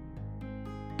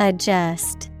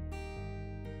 Adjust,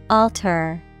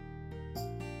 alter,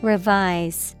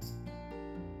 revise.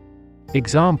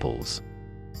 Examples: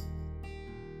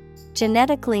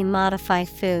 Genetically modify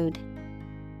food.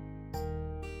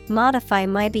 Modify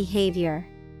my behavior.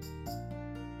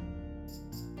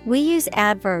 We use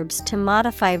adverbs to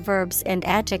modify verbs and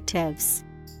adjectives.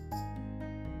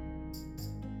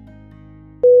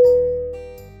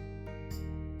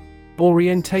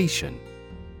 Orientation.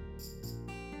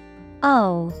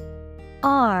 O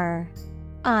R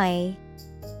I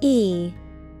E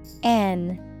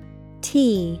N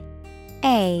T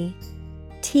A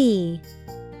T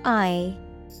I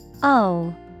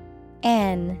O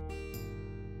N.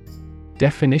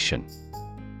 Definition: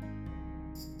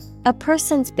 A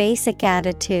person's basic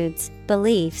attitudes,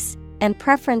 beliefs, and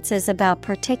preferences about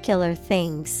particular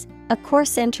things, A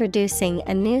course introducing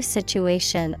a new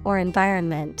situation or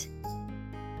environment.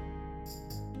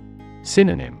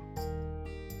 Synonym: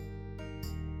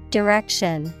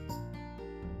 Direction,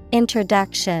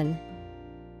 introduction,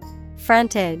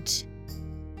 frontage.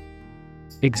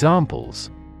 Examples: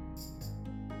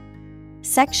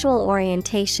 Sexual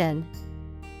orientation.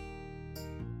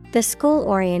 The school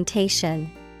orientation.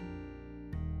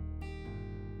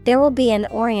 There will be an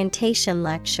orientation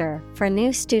lecture for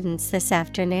new students this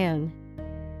afternoon.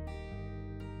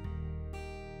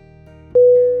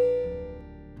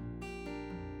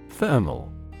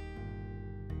 Thermal.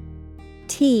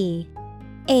 T-H-E-R-M-A-L.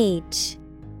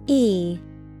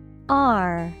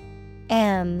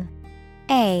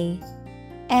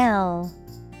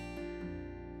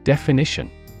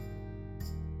 Definition: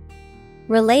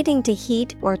 Relating to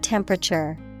heat or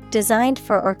temperature, designed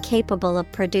for or capable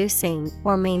of producing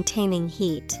or maintaining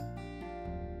heat.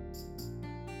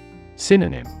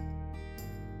 Synonym: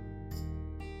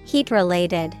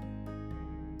 Heat-related.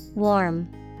 Warm,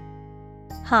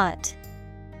 hot.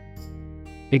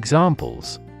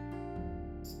 Examples: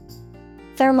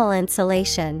 Thermal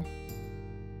insulation.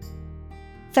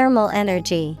 Thermal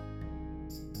energy.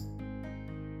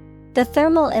 The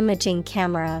thermal imaging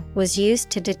camera was used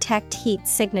to detect heat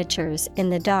signatures in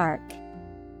the dark.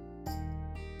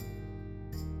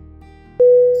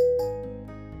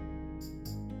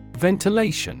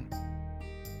 Ventilation.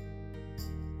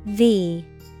 V-E-N-T-I-L-A-T-I-O-N.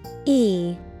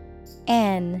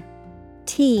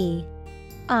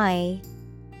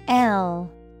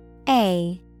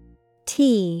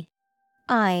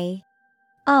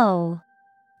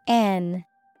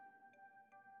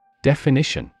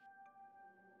 Definition: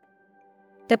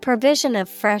 The provision of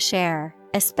fresh air,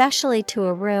 especially to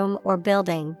a room or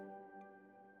building.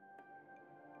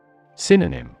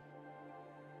 Synonym: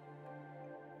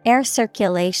 Air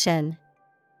circulation,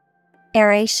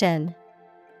 aeration,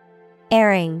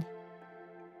 airing.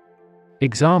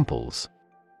 Examples: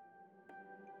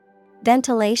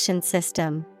 Ventilation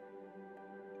system.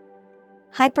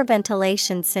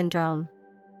 Hyperventilation syndrome.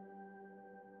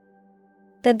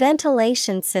 The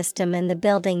ventilation system in the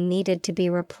building needed to be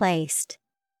replaced.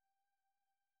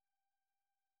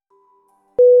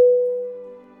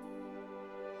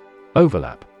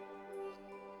 Overlap.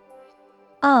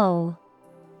 O-V-E-R-L-A-P.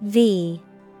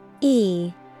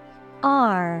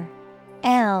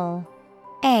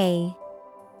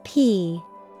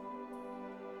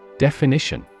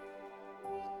 Definition: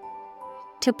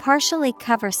 To partially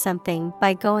cover something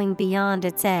by going beyond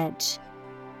its edge.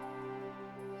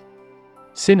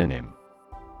 Synonym: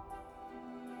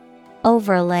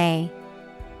 Overlay,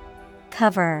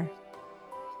 cover,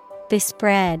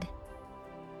 bespread.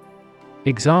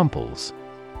 Examples: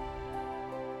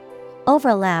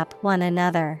 Overlap one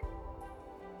another.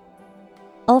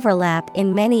 Overlap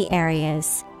in many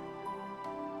areas.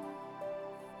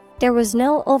 There was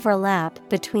no overlap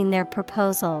between their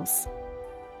proposals.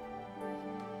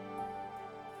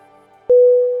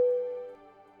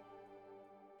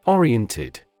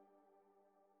 Oriented.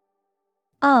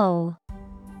 O-R-I-E-N-T-E-D.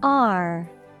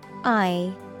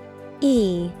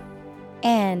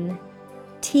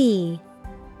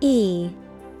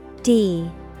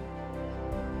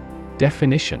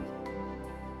 Definition: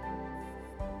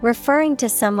 Referring to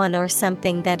someone or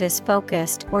something that is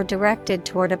focused or directed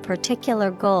toward a particular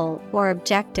goal or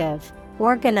objective,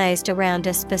 organized around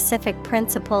a specific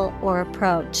principle or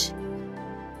approach.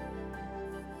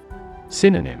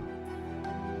 Synonym: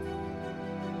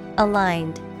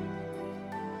 Aligned,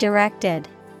 directed,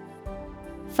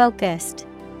 focused.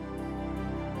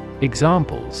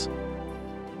 Examples: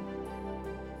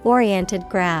 Oriented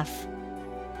graph.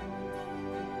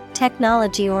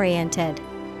 Technology-oriented.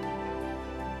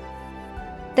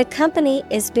 The company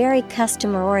is very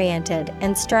customer-oriented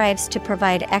and strives to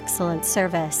provide excellent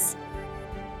service.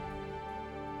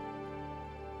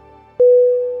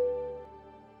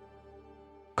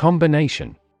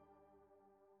 Combination.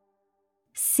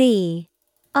 C-O-M-B-I-N-A-T-I-O-N.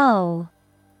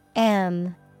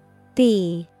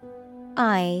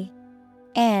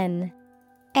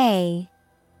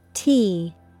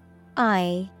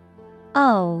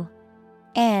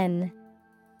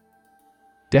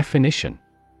 Definition: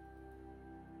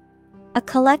 A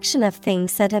collection of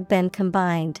things that have been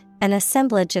combined, an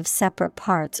assemblage of separate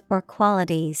parts or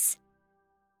qualities.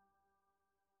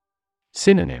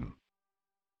 Synonym: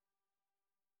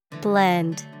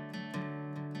 Blend,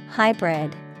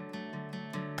 hybrid,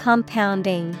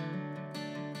 compounding.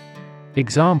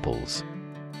 Examples: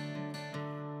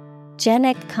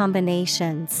 Genic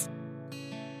combinations.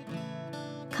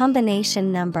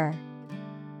 Combination number.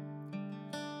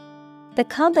 The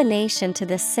combination to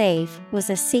the safe was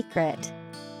a secret.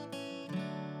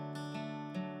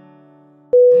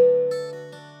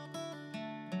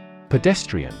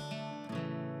 Pedestrian.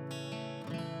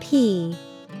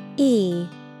 P-E-D-E-S-T-R-I-A-N.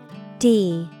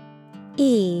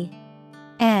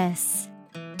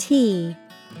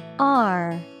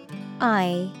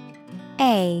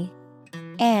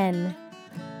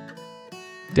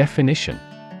 Definition.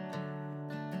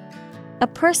 A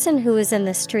person who is in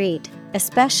the street,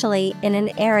 especially in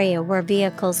an area where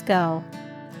vehicles go.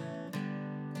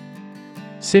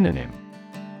 Synonym.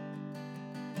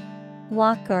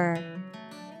 Walker,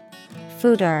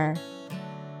 footer.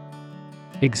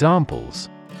 Examples.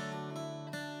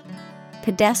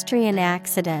 Pedestrian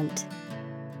accident.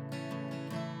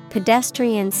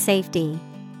 Pedestrian safety.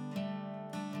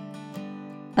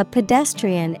 A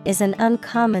pedestrian is an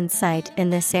uncommon sight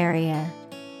in this area.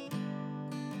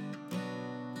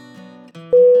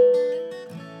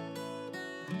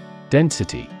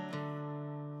 Density.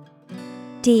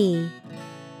 D-E-N-S-I-T-Y.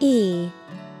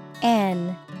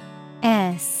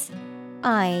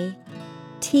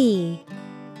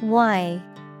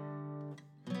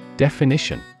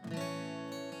 Definition.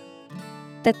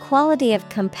 The quality of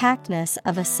compactness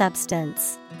of a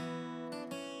substance.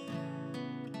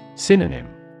 Synonym.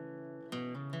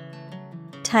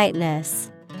 Tightness,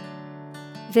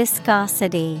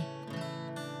 viscosity.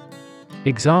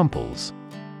 Examples.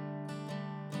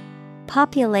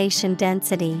 Population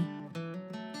density.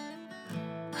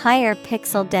 Higher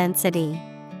pixel density.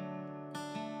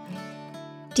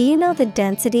 Do you know the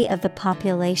density of the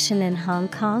population in Hong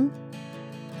Kong?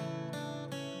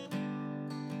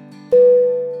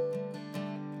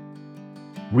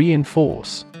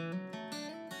 Reinforce.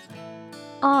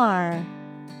 R-E-I-N-F-O-R-C-E.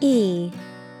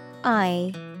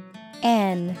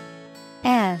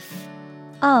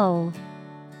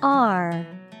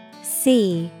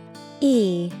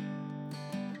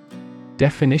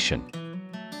 Definition.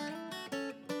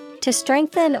 To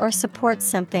strengthen or support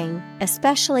something,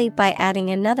 especially by adding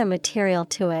another material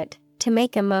to it, to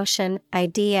make a motion,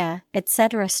 idea,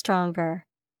 etc. stronger.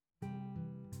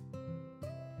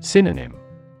 Synonym.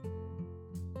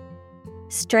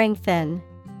 Strengthen,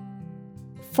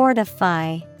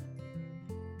 fortify,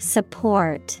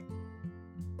 support.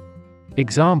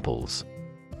 Examples.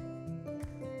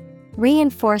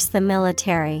 Reinforce the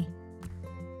military.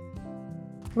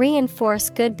 Reinforce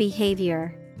good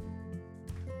behavior.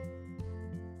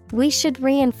 We should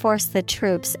reinforce the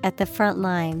troops at the front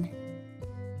line.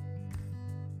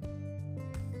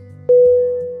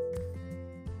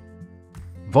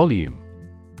 Volume.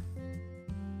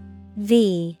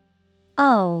 V-O-L-U-M-E.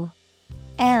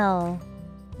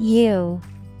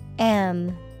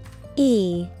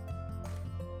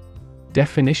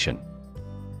 Definition.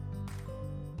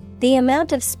 The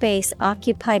amount of space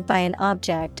occupied by an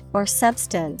object or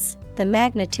substance, the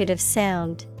magnitude of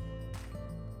sound.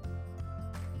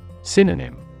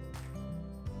 Synonym.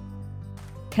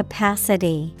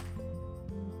 Capacity,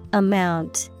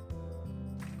 amount,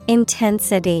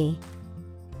 intensity.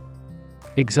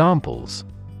 Examples.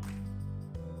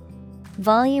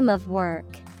 Volume of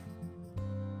work.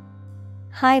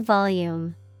 High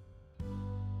volume.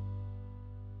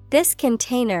 This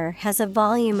container has a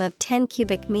volume of 10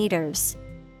 cubic meters.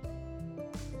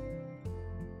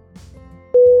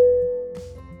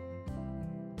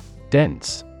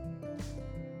 Dense.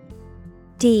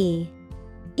 D-E-N-S-E.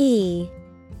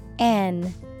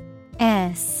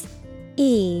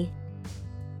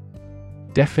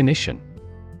 Definition.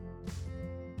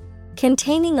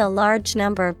 Containing a large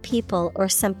number of people or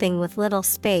something with little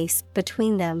space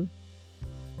between them.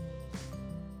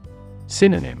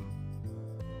 Synonym.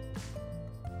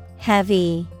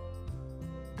 Heavy,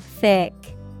 thick,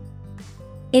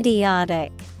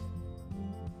 idiotic.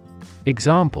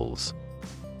 Examples.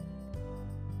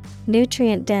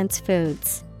 Nutrient-dense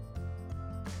foods.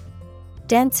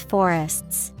 Dense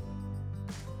forests.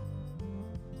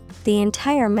 The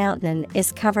entire mountain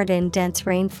is covered in dense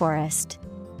rainforest.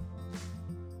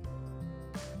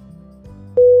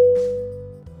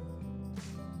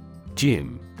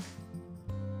 Gym.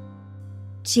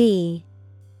 G-Y-M.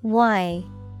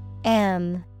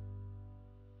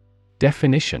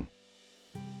 Definition.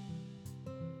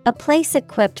 A place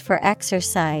equipped for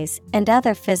exercise and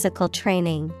other physical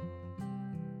training.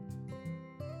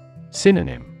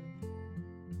 Synonym.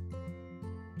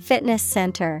 Fitness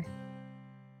center.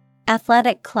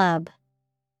 Athletic club.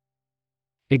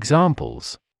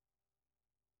 Examples.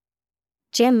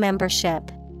 Gym membership.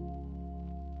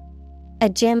 A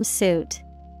gym suit.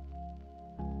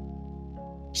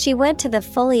 She went to the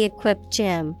fully equipped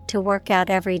gym to work out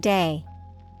every day.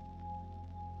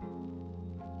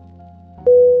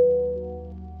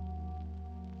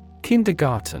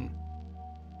 Kindergarten.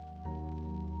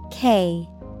 K-I-N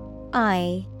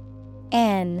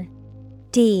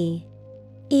D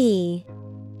E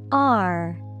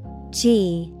R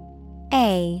G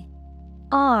A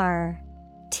R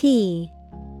T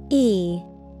E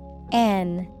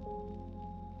N.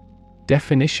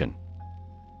 Definition: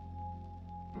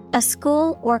 a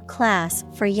school or class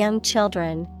for young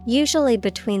children, usually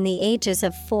between the ages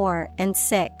of 4 and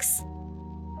 6.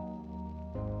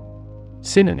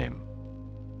 Synonym: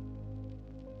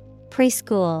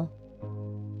 Preschool,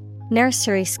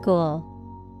 nursery school,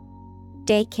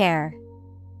 daycare.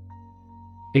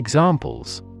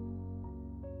 Examples: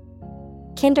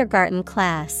 Kindergarten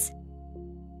class,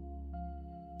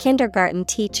 kindergarten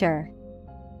teacher.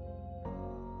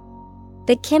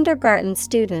 The kindergarten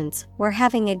students were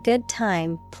having a good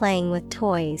time playing with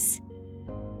toys.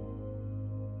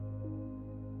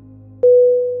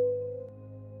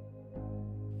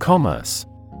 Commerce.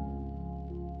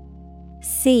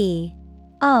 C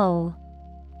O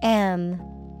M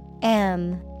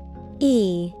M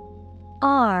E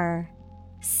R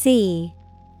C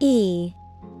E.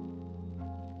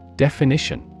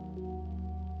 Definition: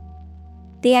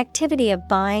 the activity of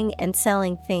buying and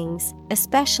selling things,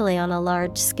 especially on a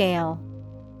large scale.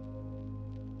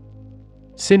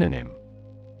 Synonym: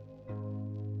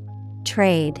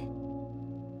 Trade,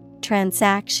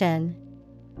 transaction,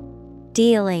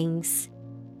 dealings.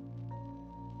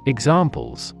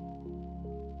 Examples: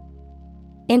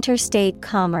 interstate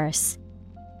commerce,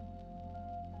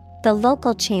 the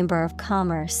local chamber of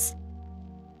commerce.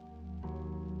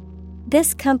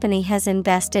 This company has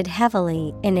invested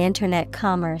heavily in internet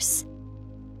commerce.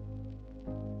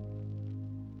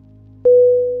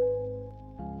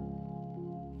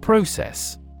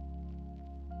 Process.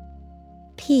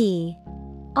 P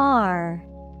R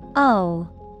O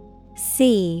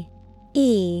C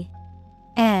E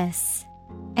S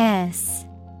S.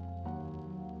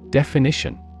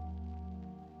 Definition: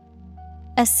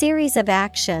 a series of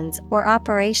actions or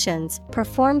operations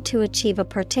performed to achieve a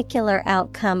particular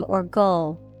outcome or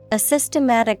goal, a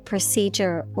systematic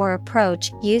procedure or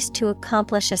approach used to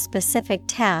accomplish a specific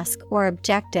task or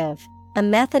objective, a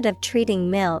method of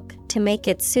treating milk to make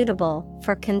it suitable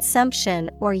for consumption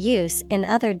or use in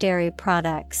other dairy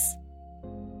products.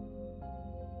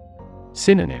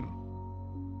 Synonym: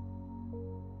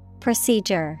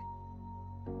 procedure,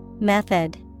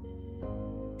 method,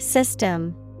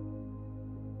 system.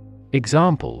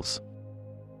 Examples: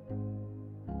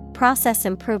 process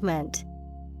improvement,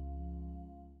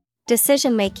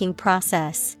 decision-making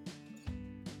process.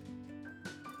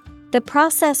 The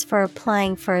process for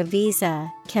applying for a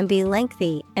visa can be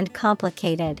lengthy and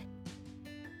complicated.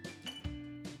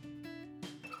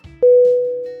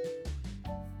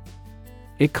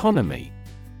 Economy.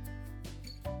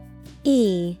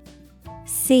 E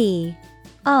C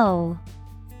O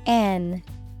N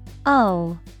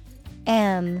O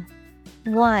M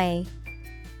Y.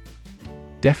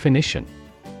 Definition: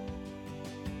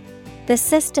 the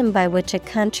system by which a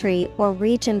country or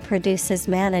region produces,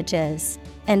 manages,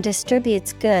 and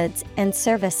distributes goods and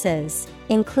services,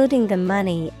 including the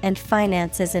money and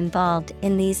finances involved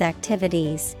in these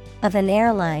activities, of an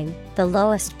airline, the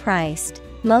lowest priced,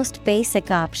 most basic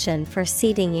option for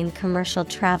seating in commercial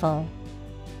travel.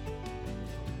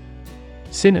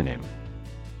 Synonym: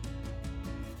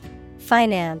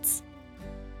 finance,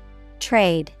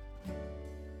 trade,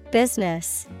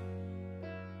 business.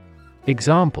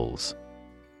 Examples: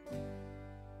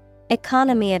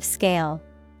 economy of scale,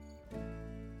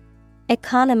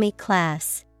 economy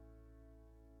class.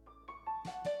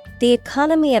 The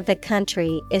economy of the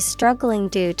country is struggling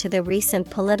due to the recent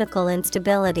political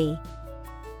instability.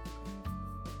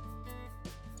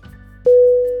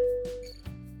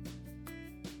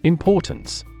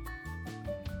 Importance.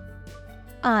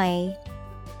 I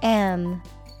M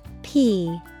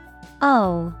P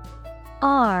O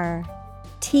R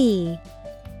T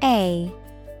A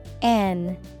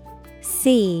N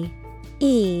C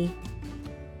E.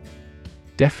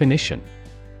 Definition: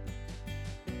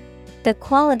 the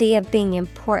quality of being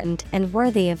important and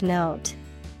worthy of note.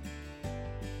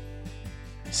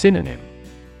 Synonym: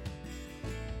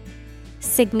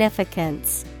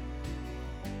 significance,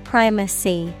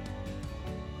 primacy,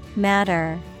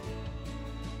 matter.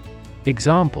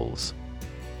 Examples: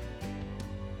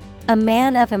 a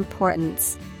man of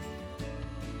importance,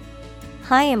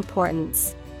 high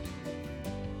importance.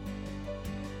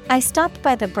 I stopped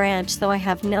by the branch though I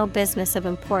have no business of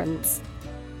importance.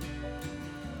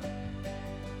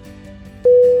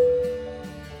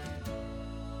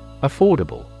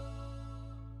 Affordable.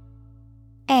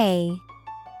 A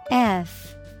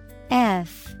F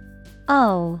F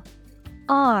O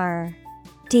R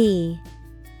D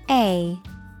A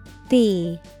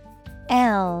B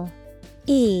L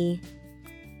E.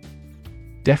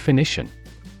 Definition: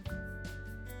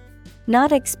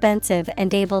 Not expensive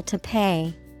and able to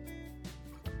pay.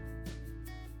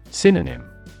 Synonym: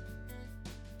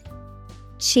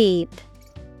 Cheap,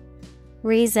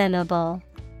 reasonable,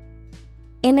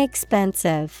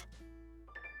 inexpensive.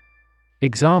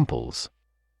 Examples: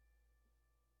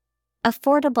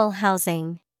 Affordable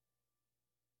housing.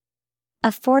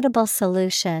 Affordable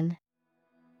solution.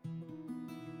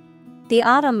 The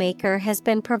automaker has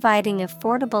been providing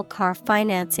affordable car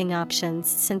financing options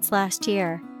since last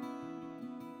year.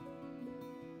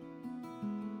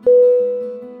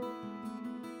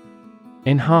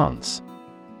 Enhance: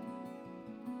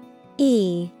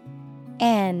 E.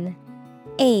 N.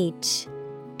 H.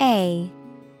 A.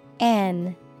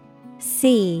 N.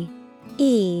 C.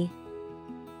 E.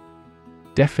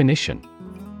 Definition: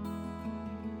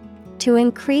 To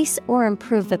increase or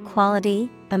improve the quality,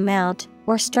 amount,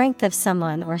 or strength of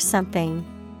someone or something.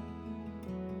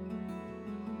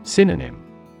 Synonym: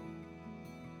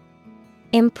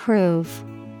 Improve,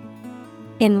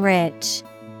 enrich,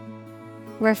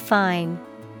 refine.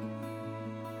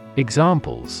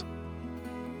 Examples: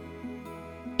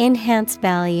 Enhance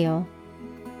value.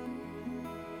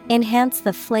 Enhance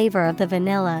the flavor of the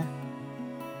vanilla.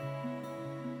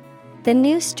 The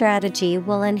new strategy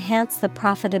will enhance the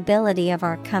profitability of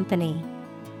our company.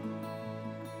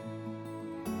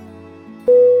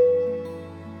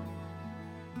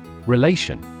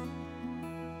 Relation: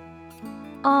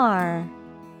 R.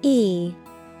 E.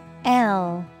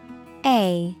 L.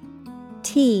 A.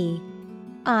 T.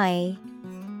 I.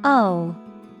 O.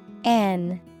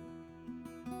 N.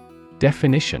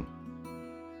 Definition: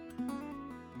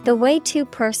 The way two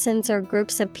persons or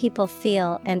groups of people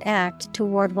feel and act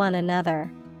toward one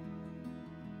another.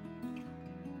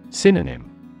 Synonym: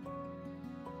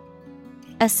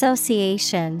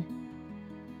 Association,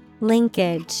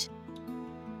 linkage,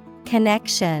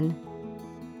 connection.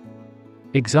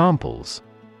 Examples: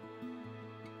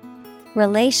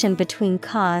 Relation between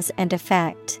cause and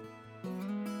effect.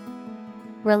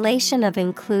 Relation of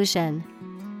inclusion.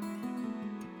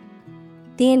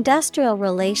 The industrial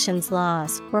relations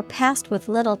laws were passed with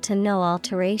little to no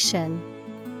alteration.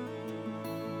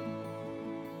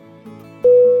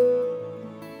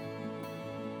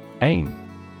 Aim: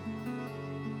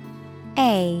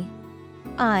 A.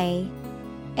 I.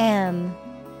 M.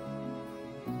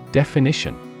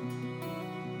 Definition: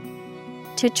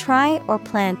 To try or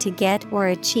plan to get or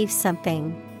achieve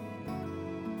something.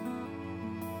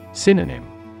 Synonym: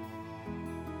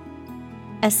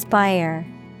 Aspire,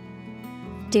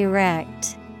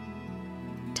 direct,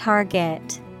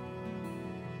 target.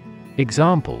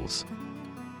 Examples: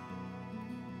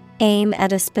 Aim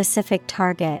at a specific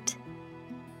target.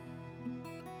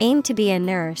 Aim to be a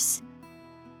nurse.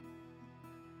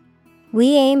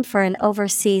 We aim for an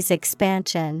overseas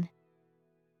expansion.